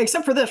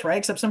except for this, right?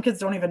 Except some kids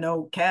don't even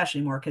know cash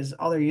anymore because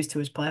all they're used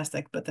to is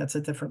plastic, but that's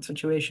a different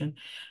situation.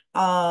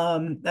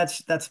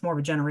 That's more of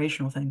a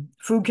generational thing.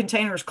 Food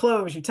containers,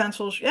 clothes,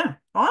 utensils. Yeah,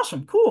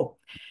 awesome, cool.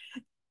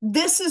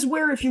 This is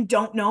where, if you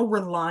don't know,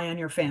 rely on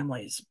your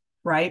families,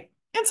 right?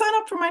 And sign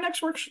up for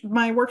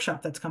my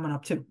workshop that's coming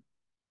up too.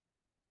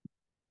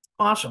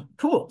 Awesome,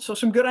 cool. So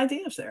some good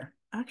ideas there.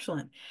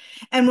 Excellent.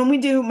 And when we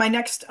do my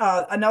next,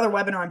 another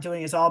webinar I'm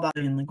doing is all about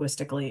being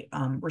linguistically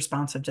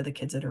responsive to the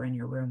kids that are in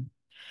your room.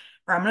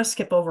 Or I'm going to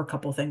skip over a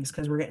couple of things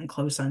because we're getting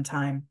close on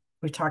time.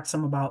 We talked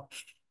some about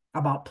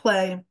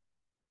play,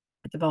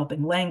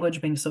 developing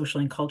language, being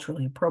socially and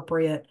culturally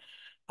appropriate,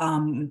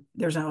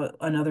 There's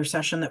another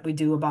session that we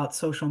do about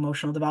social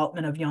emotional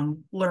development of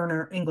young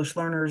English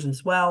learners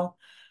as well.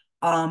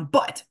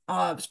 But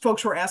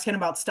folks were asking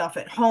about stuff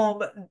at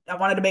home. I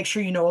wanted to make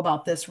sure you know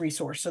about this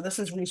resource. So this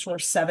is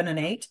resource 7 and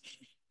 8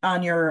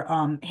 on your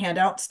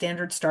handout,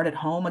 Standards Start at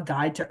Home, a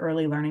guide to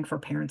early learning for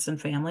parents and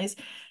families.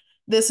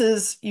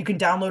 You can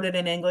download it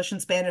in English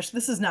and Spanish.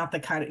 This is not the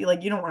kind of,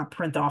 like, you don't want to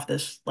print off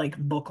this like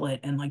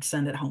booklet and like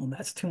send it home.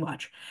 That's too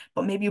much.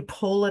 But maybe you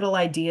pull little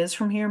ideas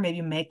from here. Maybe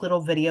you make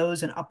little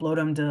videos and upload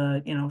them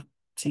to,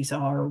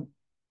 Seesaw or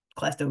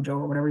Class Dojo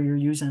or whatever you're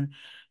using.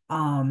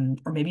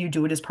 Or maybe you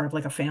do it as part of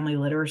like a family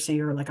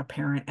literacy or like a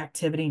parent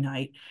activity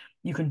night.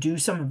 You can do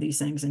some of these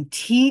things and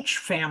teach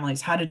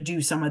families how to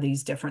do some of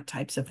these different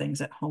types of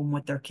things at home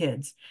with their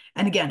kids.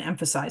 And again,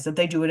 emphasize that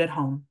they do it at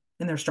home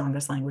in their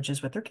strongest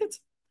languages with their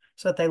kids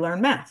so that they learn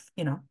math,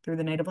 through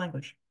the native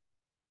language,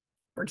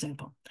 for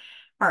example.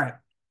 All right.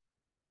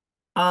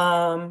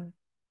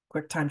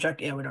 Quick time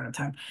check. Yeah, we don't have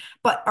time.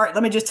 But all right,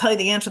 let me just tell you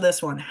the answer to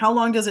this one. How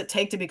long does it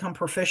take to become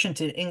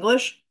proficient in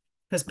English?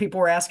 Because people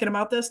were asking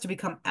about this. To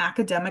become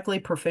academically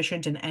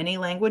proficient in any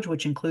language,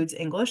 which includes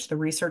English, the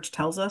research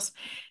tells us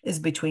is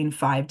between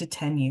 5 to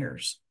 10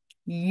 years.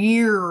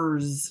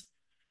 Years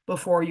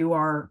before you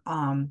are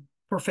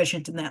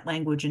proficient in that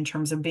language in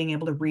terms of being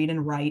able to read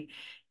and write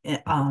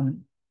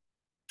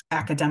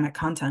academic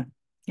content.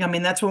 I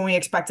mean, that's when we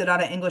expect it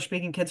out of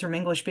English-speaking kids from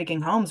English-speaking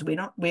homes.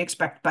 We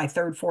expect by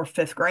 3rd, 4th,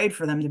 5th grade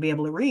for them to be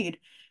able to read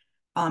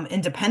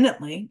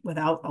independently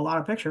without a lot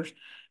of pictures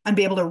and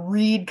be able to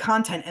read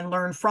content and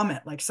learn from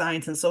it, like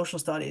science and social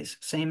studies.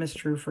 Same is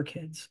true for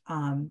kids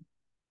learning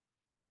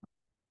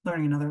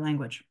another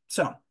language.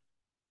 So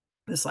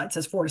this slide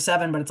says 4 to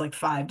 7, but it's like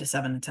 5 to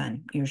 7 to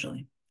 10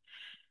 usually.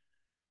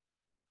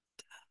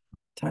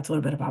 Talked a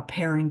little bit about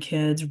pairing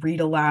kids. Read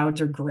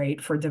alouds are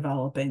great for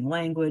developing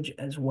language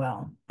as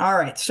well. All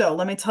right, so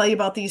let me tell you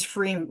about these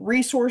free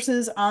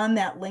resources on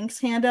that links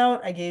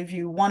handout. I gave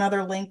you one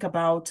other link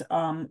about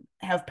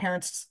what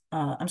parents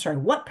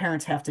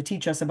have to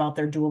teach us about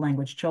their dual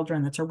language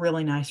children. That's a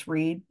really nice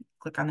read.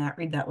 Click on that,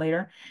 read that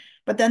later.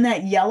 But then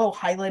that yellow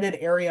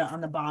highlighted area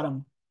on the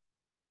bottom,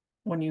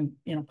 when you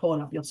pull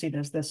it up, you'll see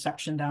there's this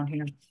section down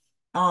here.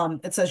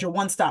 It says your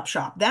one-stop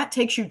shop. That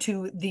takes you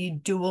to the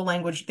dual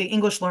language, the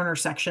English learner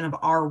section of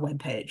our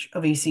webpage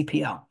of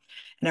ECPL.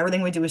 And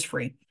everything we do is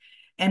free.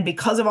 And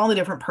because of all the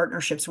different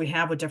partnerships we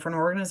have with different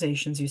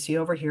organizations, you see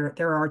over here,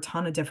 there are a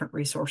ton of different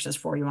resources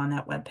for you on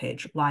that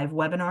webpage. Live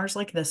webinars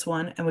like this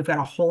one. And we've got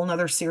a whole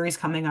nother series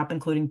coming up,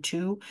 including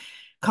 2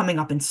 coming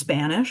up in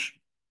Spanish,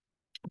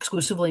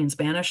 exclusively in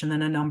Spanish, and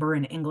then a number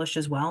in English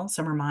as well.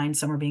 Some are mine,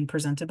 some are being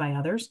presented by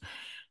others.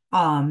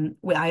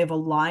 I have a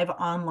live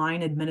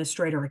online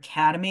administrator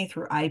academy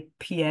through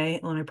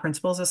IPA, Illinois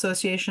Principals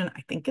Association.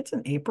 I think it's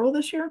in April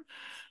this year.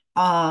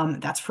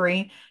 That's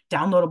free.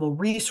 Downloadable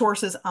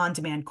resources,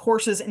 on-demand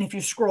courses. And if you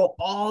scroll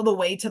all the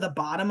way to the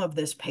bottom of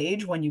this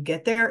page, when you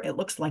get there, it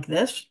looks like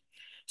this.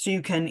 So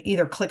you can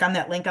either click on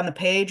that link on the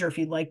page, or if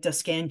you'd like to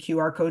scan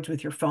QR codes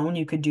with your phone,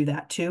 you could do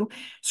that too.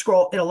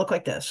 It'll look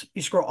like this.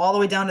 You scroll all the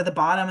way down to the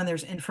bottom and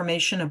there's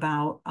information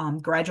about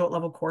graduate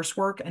level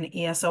coursework and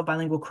ESL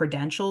bilingual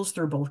credentials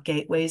through both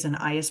Gateways and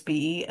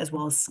ISBE, as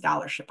well as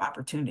scholarship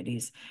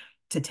opportunities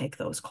to take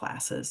those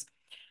classes.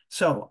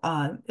 So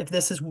if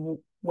this has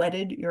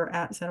whetted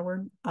is that a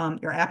word?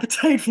 Your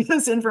appetite for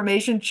this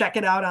information, check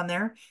it out on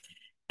there.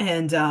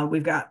 And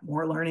we've got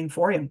more learning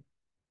for you.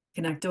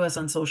 Connect to us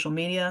on social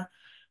media.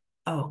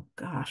 Oh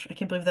gosh, I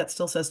can't believe that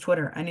still says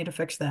Twitter. I need to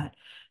fix that.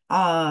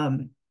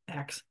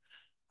 X.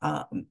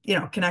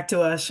 Connect to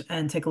us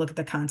and take a look at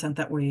the content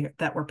that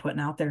we're putting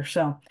out there.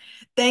 So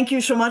thank you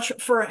so much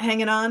for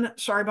hanging on.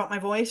 Sorry about my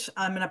voice.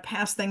 I'm going to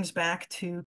pass things back to